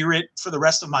 will I hear it for the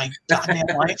rest of my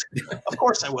goddamn life? Of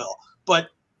course I will. But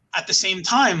at the same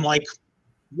time, like,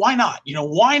 why not? You know,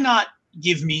 why not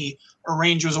give me a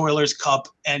Rangers-Oilers Cup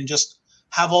and just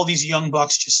have all these young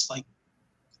bucks just, like,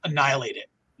 annihilate it,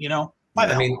 you know?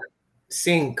 I mean,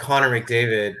 seeing Connor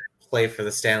McDavid play for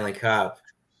the Stanley Cup,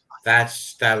 that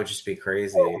would just be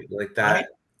crazy. Like that. Right?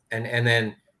 And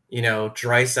then, you know,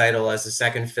 Draisaitl as a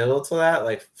second fiddle to that,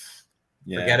 like,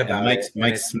 forget about it.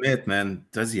 Mike Smith, man,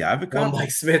 does he have a cup? Well,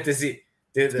 Mike Smith, is he?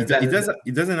 He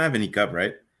doesn't have any cup,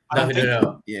 right? I don't think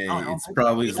so. Yeah, it's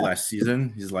probably his last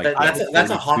season. He's like that's a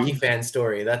 42. hockey fan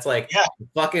story. That's like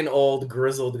fucking old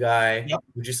grizzled guy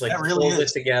who just like really pulls it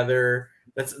together.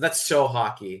 That's so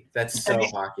hockey. That's so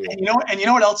hockey. And you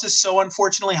know what else is so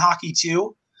unfortunately hockey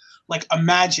too? Like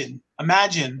imagine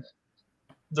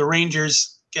the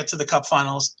Rangers get to the Cup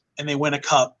Finals and they win a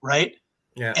cup, right?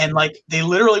 Yeah. And like they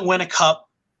literally win a cup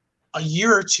a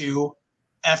year or two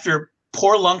after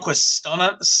poor Lundqvist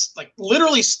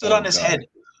literally stood on his head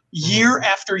year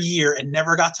after year and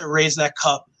never got to raise that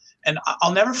cup. And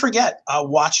I'll never forget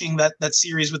watching that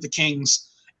series with the Kings,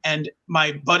 and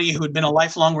my buddy who had been a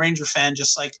lifelong Ranger fan,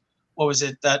 just like, what was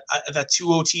it, that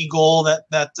 2 OT goal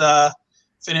that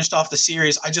finished off the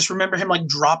series. I just remember him like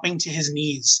dropping to his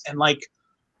knees and like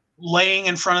laying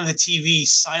in front of the TV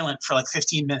silent for like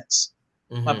 15 minutes.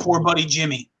 My poor buddy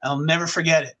Jimmy. I'll never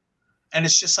forget it. And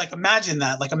it's just like, imagine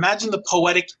that. Like, imagine the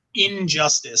poetic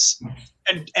injustice.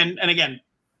 And again,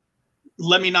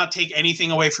 let me not take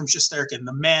anything away from Shesterkin.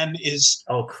 The man is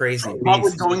crazy.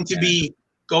 Probably going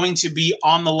to be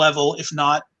on the level, if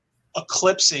not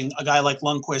eclipsing a guy like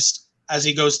Lundqvist as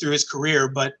he goes through his career.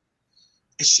 But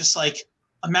it's just like,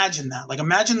 imagine that. Like,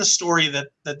 imagine the story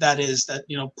that is, that,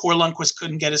 you know, poor Lundqvist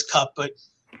couldn't get his cup, but,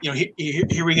 you know,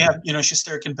 here we have, you know,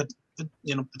 Shesterkin, but,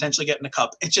 you know, potentially getting a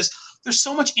cup. It's just, there's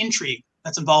so much intrigue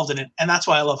that's involved in it, and that's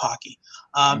why I love hockey.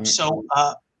 So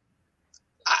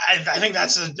I think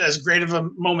that's as great of a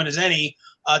moment as any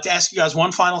to ask you guys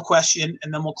one final question,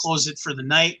 and then we'll close it for the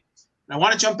night. And I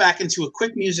want to jump back into a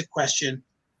quick music question.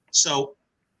 So,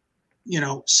 you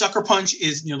know, Sucker Punch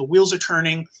is, you know, the wheels are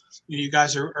turning. You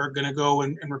guys are going to go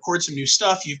and record some new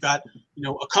stuff. You've got, you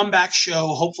know, a comeback show,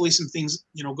 hopefully some things,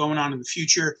 you know, going on in the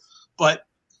future. But,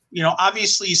 you know,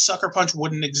 obviously Sucker Punch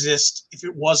wouldn't exist if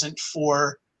it wasn't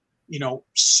for, you know,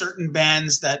 certain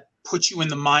bands that put you in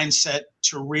the mindset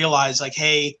to realize like,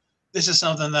 hey, this is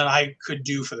something that I could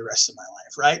do for the rest of my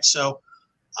life. Right. So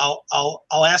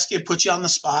I'll ask you to put you on the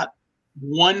spot,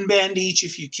 one band each,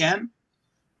 if you can,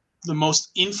 the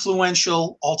most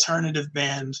influential alternative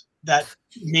band that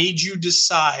made you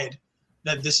decide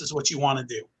that this is what you want to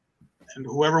do. And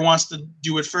whoever wants to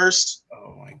do it first,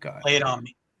 oh my God, lay it on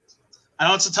me. I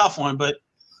know it's a tough one, but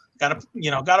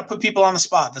gotta put people on the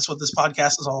spot. That's what this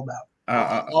podcast is all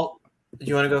about. Do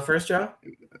you want to go first, Joe?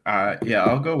 Yeah,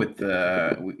 I'll go with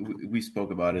we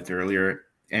spoke about it earlier.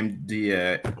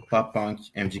 The pop punk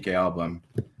MGK album,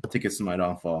 Tickets to My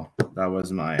Downfall. That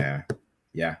was my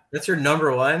That's your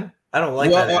number one? I don't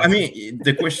like that. Well, I mean,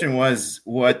 the question was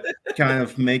what kind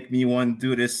of make me want to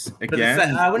do this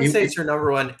again. I wouldn't say it's your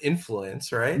number one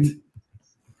influence, right?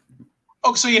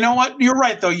 Oh, so you know what? You're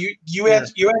right, though. You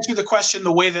answered the question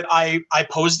the way that I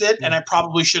posed it, and I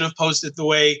probably should have posed it the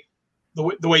way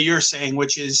you're saying,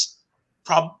 which is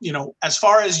you know, as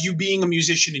far as you being a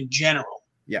musician in general.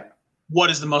 Yeah. What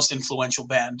is the most influential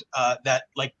band that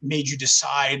like made you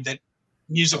decide that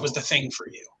music was the thing for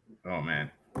you? Oh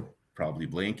man, probably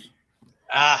Blink.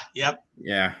 Yep.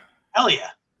 Yeah. Hell yeah.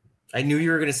 I knew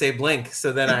you were going to say Blink,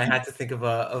 so then I had to think of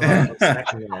a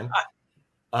second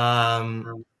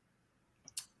one.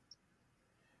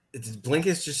 Blink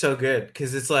is just so good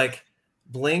because it's like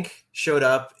Blink showed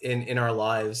up in our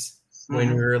lives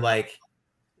when we were like,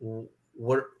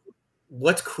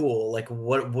 what's cool? Like,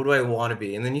 what do I want to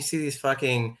be? And then you see these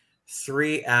fucking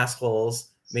three assholes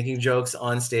making jokes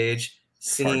on stage,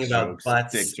 singing about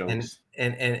butts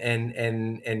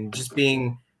and just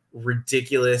being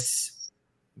ridiculous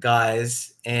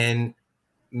guys and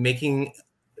making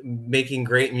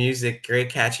great music, great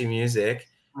catchy music,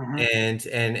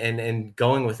 and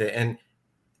going with it. And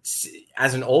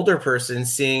as an older person,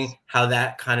 seeing how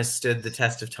that kind of stood the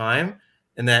test of time,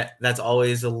 and that's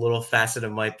always a little facet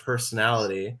of my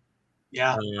personality.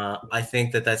 Yeah, I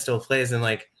think that still plays. And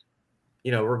like,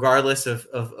 you know, regardless of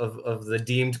the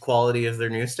deemed quality of their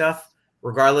new stuff,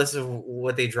 regardless of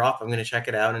what they drop, I'm going to check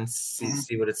it out and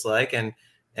see what it's like, and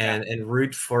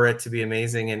root for it to be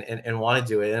amazing and want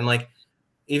to do it. And like,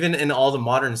 even in all the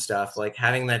modern stuff, like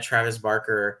having that Travis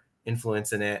Barker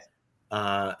influence in it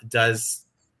does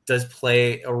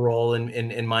play a role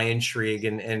in my intrigue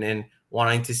and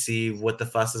wanting to see what the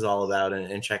fuss is all about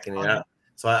and checking it out.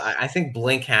 So I think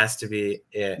Blink has to be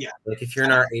it. Yeah. Like if you're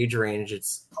in our age range,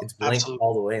 it's Blink Absolutely.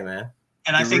 All the way, man.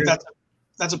 And I think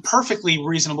that's a perfectly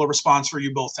reasonable response for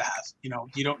you both to have. You know,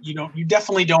 you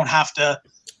definitely don't have to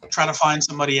try to find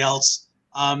somebody else.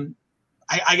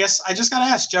 I guess I just got to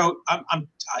ask Joe,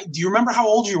 do you remember how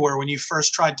old you were when you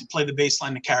first tried to play the bass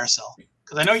line to Carousel?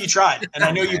 Because I know you tried, and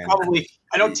I know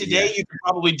today you could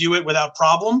probably do it without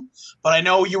problem, but I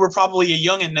know you were probably a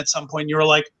youngin' at some point. You were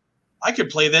like, I could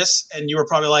play this, and you were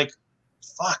probably like,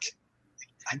 fuck,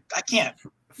 I can't.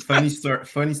 Funny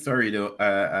story though.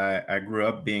 I grew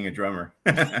up being a drummer.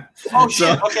 Oh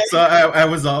shit! Okay. So I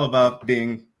was all about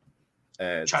being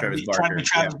Trying Travis to Barker. be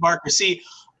Travis Barker. See,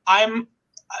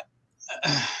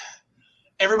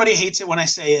 everybody hates it when I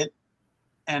say it,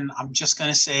 and I'm just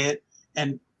gonna say it.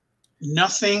 And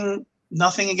nothing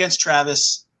against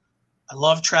Travis. I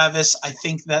love Travis. I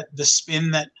think that the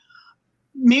spin that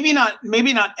maybe not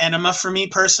Enema for me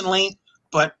personally,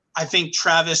 but I think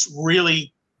Travis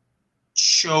really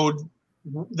showed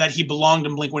that he belonged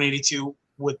in Blink-182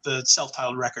 with the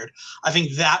self-titled record. I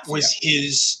think that was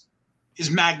his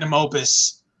magnum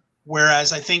opus,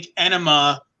 whereas I think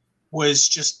Enema was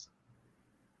just,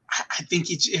 I think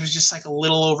it was just like a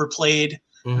little overplayed.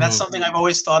 Mm-hmm. And that's something I've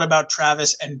always thought about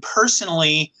Travis, and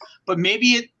personally, but maybe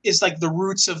it is like the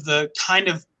roots of the kind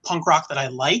of punk rock that I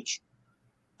like.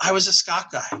 I was a ska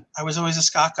guy. I was always a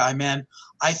ska guy, man.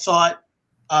 I thought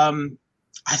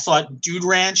Dude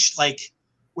Ranch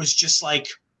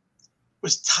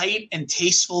was tight and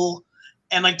tasteful,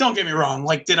 and don't get me wrong.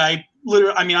 Did I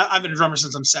literally? I mean, I've been a drummer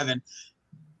since I'm 7.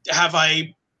 Have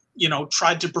I,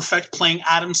 tried to perfect playing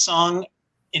Adam's song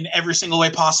in every single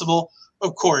way possible?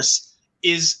 Of course.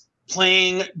 Is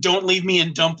playing "Don't Leave Me"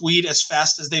 and "Dump Weed" as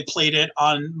fast as they played it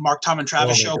on Mark, Tom, and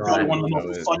Travis show probably one of the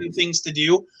most fun things to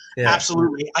do? Yeah.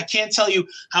 Absolutely. I can't tell you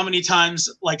how many times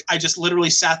I just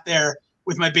literally sat there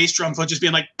with my bass drum foot just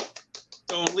being like,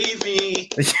 "Don't leave me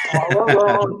all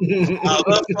alone. How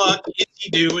the fuck is he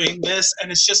doing this?"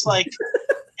 And it's just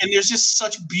and there's just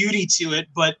such beauty to it.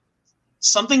 But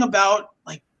something about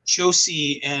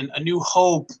Josie and A New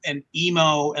Hope and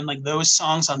Emo and those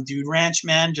songs on Dude Ranch,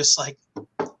 man, just I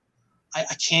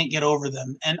can't get over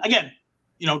them. And again,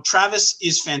 Travis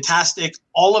is fantastic.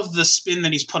 All of the spin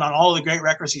that he's put on all of the great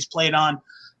records he's played on,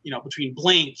 between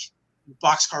Blink,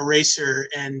 Boxcar Racer,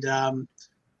 and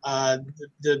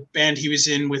the band he was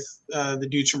in with the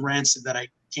dudes from Rancid that I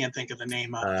can't think of the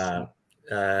name of.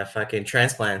 Fucking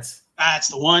Transplants. That's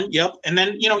the one. Yep. And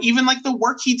then, even the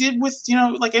work he did with,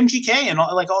 MGK and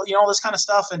all this kind of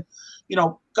stuff. And,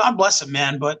 God bless him,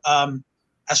 man. But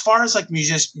as far as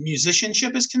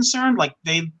musicianship is concerned,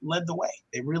 they led the way.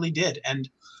 They really did. And,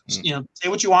 say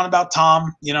what you want about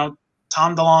Tom,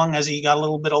 Tom DeLonge, as he got a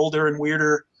little bit older and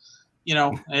weirder, he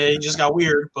just got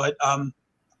weird. But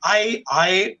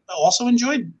I also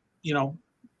enjoyed,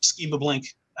 Skiba Blink,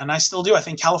 and I still do. I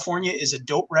think California is a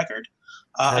dope record.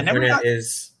 Never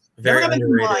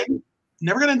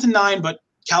got into 9, but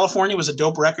California was a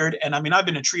dope record. And I mean, I've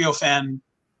been a Trio fan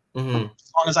as long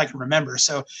as I can remember.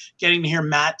 So getting to hear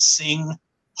Matt sing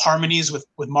harmonies with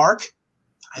Mark,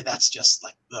 that's just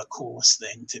the coolest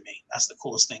thing to me. That's the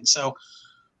coolest thing. So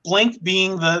Blink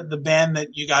being the band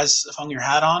that you guys have hung your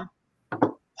hat on,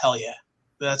 hell yeah.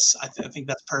 I think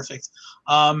that's perfect.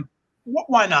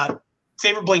 Why not?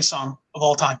 Favorite Blink song of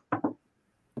all time?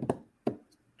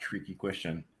 Tricky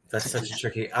question. That's such a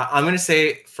tricky. I'm gonna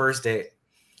say First Date.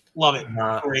 Love it.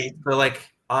 Great. So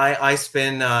I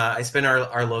spin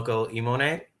our local emo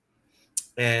night,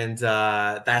 and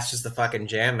that's just the fucking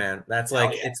jam, man. That's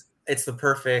it's the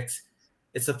perfect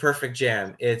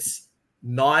jam. It's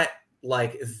not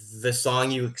the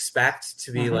song you expect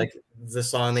to be the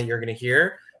song that you're gonna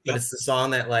hear, but it's the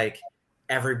song that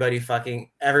everybody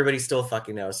still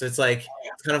fucking knows. So it's it's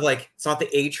kind of it's not the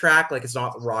A track, it's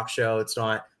not the rock show, it's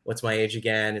not What's My Age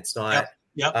Again, it's not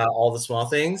All the Small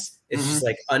Things. It's just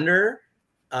under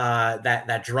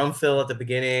that drum fill at the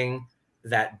beginning,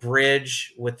 that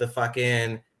bridge with the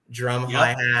fucking drum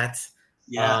hi-hat,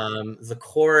 the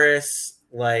chorus,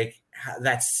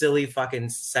 that silly fucking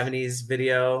 70s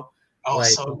video. Oh,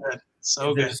 so good.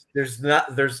 So good.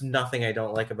 There's nothing I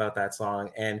don't like about that song,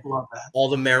 and all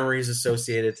the memories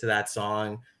associated to that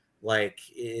song.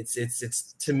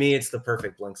 It's to me, it's the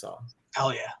perfect Blink song.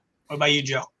 Hell yeah. What about you,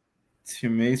 Joe? To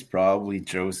me, it's probably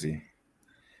Josie.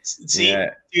 See,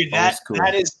 dude, that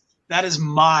is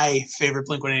my favorite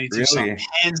Blink-182 song,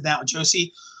 hands down.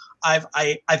 Josie, I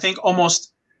think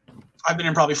I've been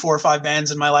in probably 4 or 5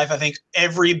 bands in my life. I think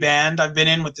every band I've been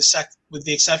in, with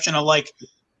the exception of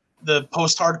the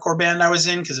post-hardcore band I was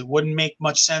in, because it wouldn't make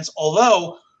much sense.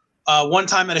 Although one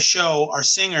time at a show, our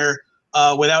singer,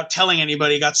 without telling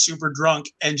anybody, got super drunk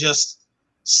and just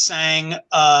sang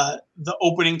the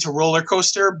opening to Roller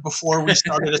Coaster before we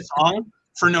started a song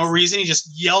for no reason. He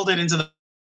just yelled it into the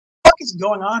fuck is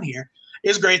going on here. It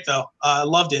was great though. I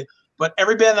loved it. But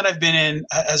every band that I've been in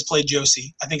has played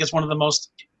Josie. I think it's one of the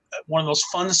most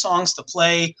fun songs to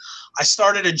play. I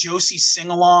started a Josie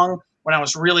sing along when I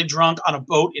was really drunk on a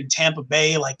boat in Tampa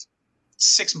Bay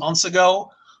 6 months ago.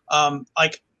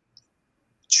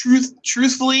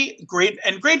 Truthfully, great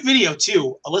video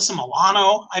too. Alyssa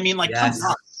Milano. I mean, come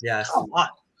on.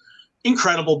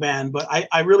 incredible band. But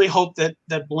I really hope that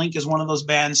Blink is one of those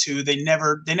bands who they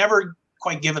never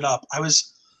quite give it up.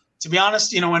 To be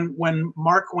honest, when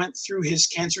Mark went through his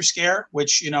cancer scare,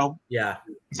 which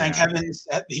thank heavens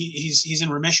he's in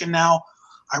remission now.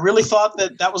 I really thought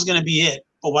that was going to be it.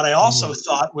 But what I also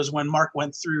thought was when Mark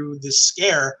went through this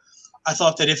scare, I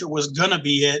thought that if it was going to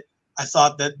be it, I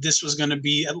thought that this was going to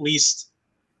be at least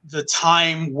the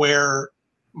time where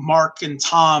Mark and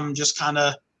Tom just kind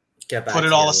of put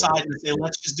it all aside and say,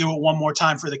 let's just do it one more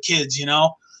time for the kids,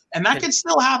 and that could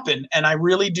still happen. And I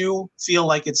really do feel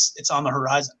like it's on the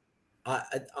horizon.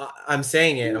 I'm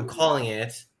saying it. I'm calling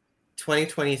it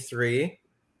 2023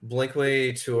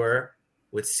 Blink-182 tour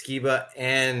with Skiba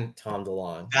and Tom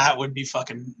DeLonge. That would be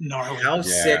fucking gnarly. How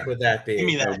sick would that be? Give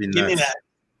me that.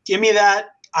 Give me that.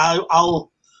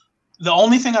 I'll. The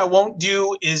only thing I won't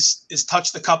do is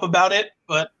touch the cup about it,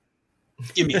 but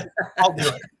give me it. I'll do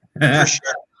it for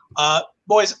sure.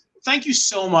 Boys, thank you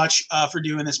so much for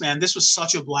doing this, man. This was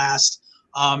such a blast.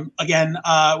 Again,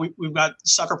 we've got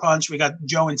Sucker Punch. We got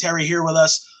Joe and Terry here with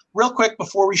us. Real quick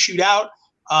before we shoot out,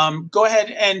 go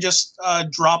ahead and just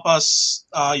drop us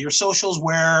your socials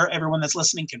where everyone that's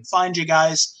listening can find you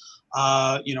guys,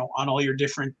 on all your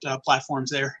different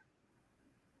platforms there.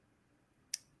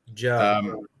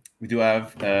 Joe. We do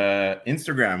have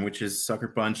Instagram, which is Sucker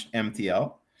Punch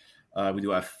MTL. We do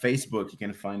have Facebook. You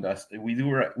can find us. We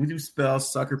do spell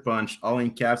Sucker Punch all in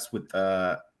caps with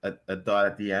a dot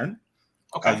at the end.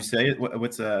 Okay. How do you say it?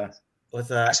 What's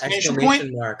with an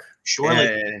exclamation mark? Sure.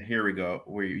 Here we go.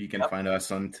 Where you can find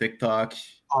us on TikTok,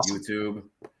 awesome. YouTube.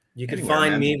 You can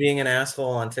find me being an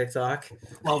asshole on TikTok.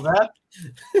 Love that.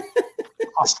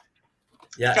 Awesome.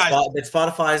 Yeah,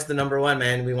 Spotify's the number one,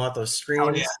 man. We want those streams.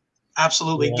 Oh, yeah.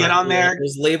 Absolutely. Get on there.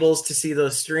 Those labels to see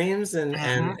those streams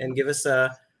and give us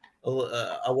a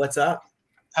what's up.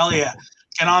 Hell yeah.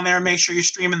 Get on there. Make sure you're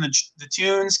streaming the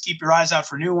tunes. Keep your eyes out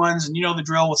for new ones. And you know the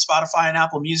drill with Spotify and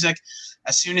Apple Music.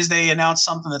 As soon as they announce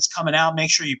something that's coming out, make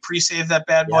sure you pre-save that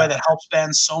bad boy. That helps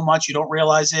bands so much. You don't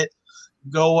realize it.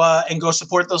 Go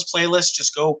support those playlists.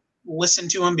 Just go listen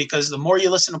to them, because the more you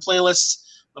listen to playlists,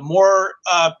 the more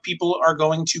people are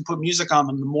going to put music on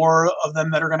them, the more of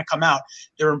them that are going to come out.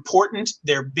 They're important.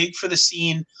 They're big for the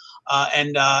scene.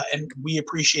 And we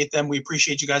appreciate them. We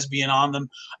appreciate you guys being on them.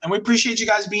 And we appreciate you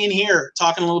guys being here,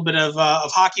 talking a little bit of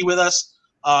hockey with us.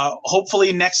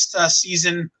 Hopefully next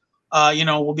season,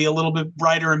 will be a little bit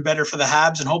brighter and better for the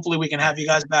Habs. And hopefully we can have you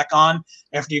guys back on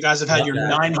after you guys have had your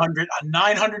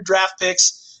 900 draft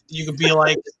picks. You could be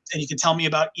like, and you can tell me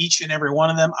about each and every one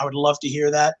of them. I would love to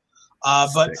hear that.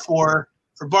 But for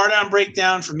Bar Down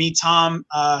Breakdown, for me, Tom,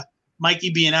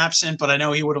 Mikey being absent, but I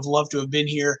know he would have loved to have been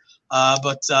here.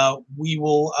 But we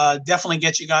will definitely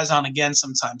get you guys on again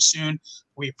sometime soon.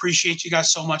 We appreciate you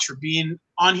guys so much for being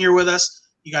on here with us.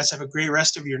 You guys have a great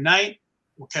rest of your night.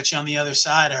 We'll catch you on the other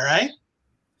side, all right?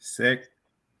 Sick.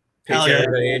 Take care,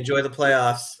 everybody. Enjoy the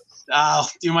playoffs. I'll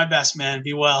do my best, man.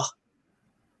 Be well.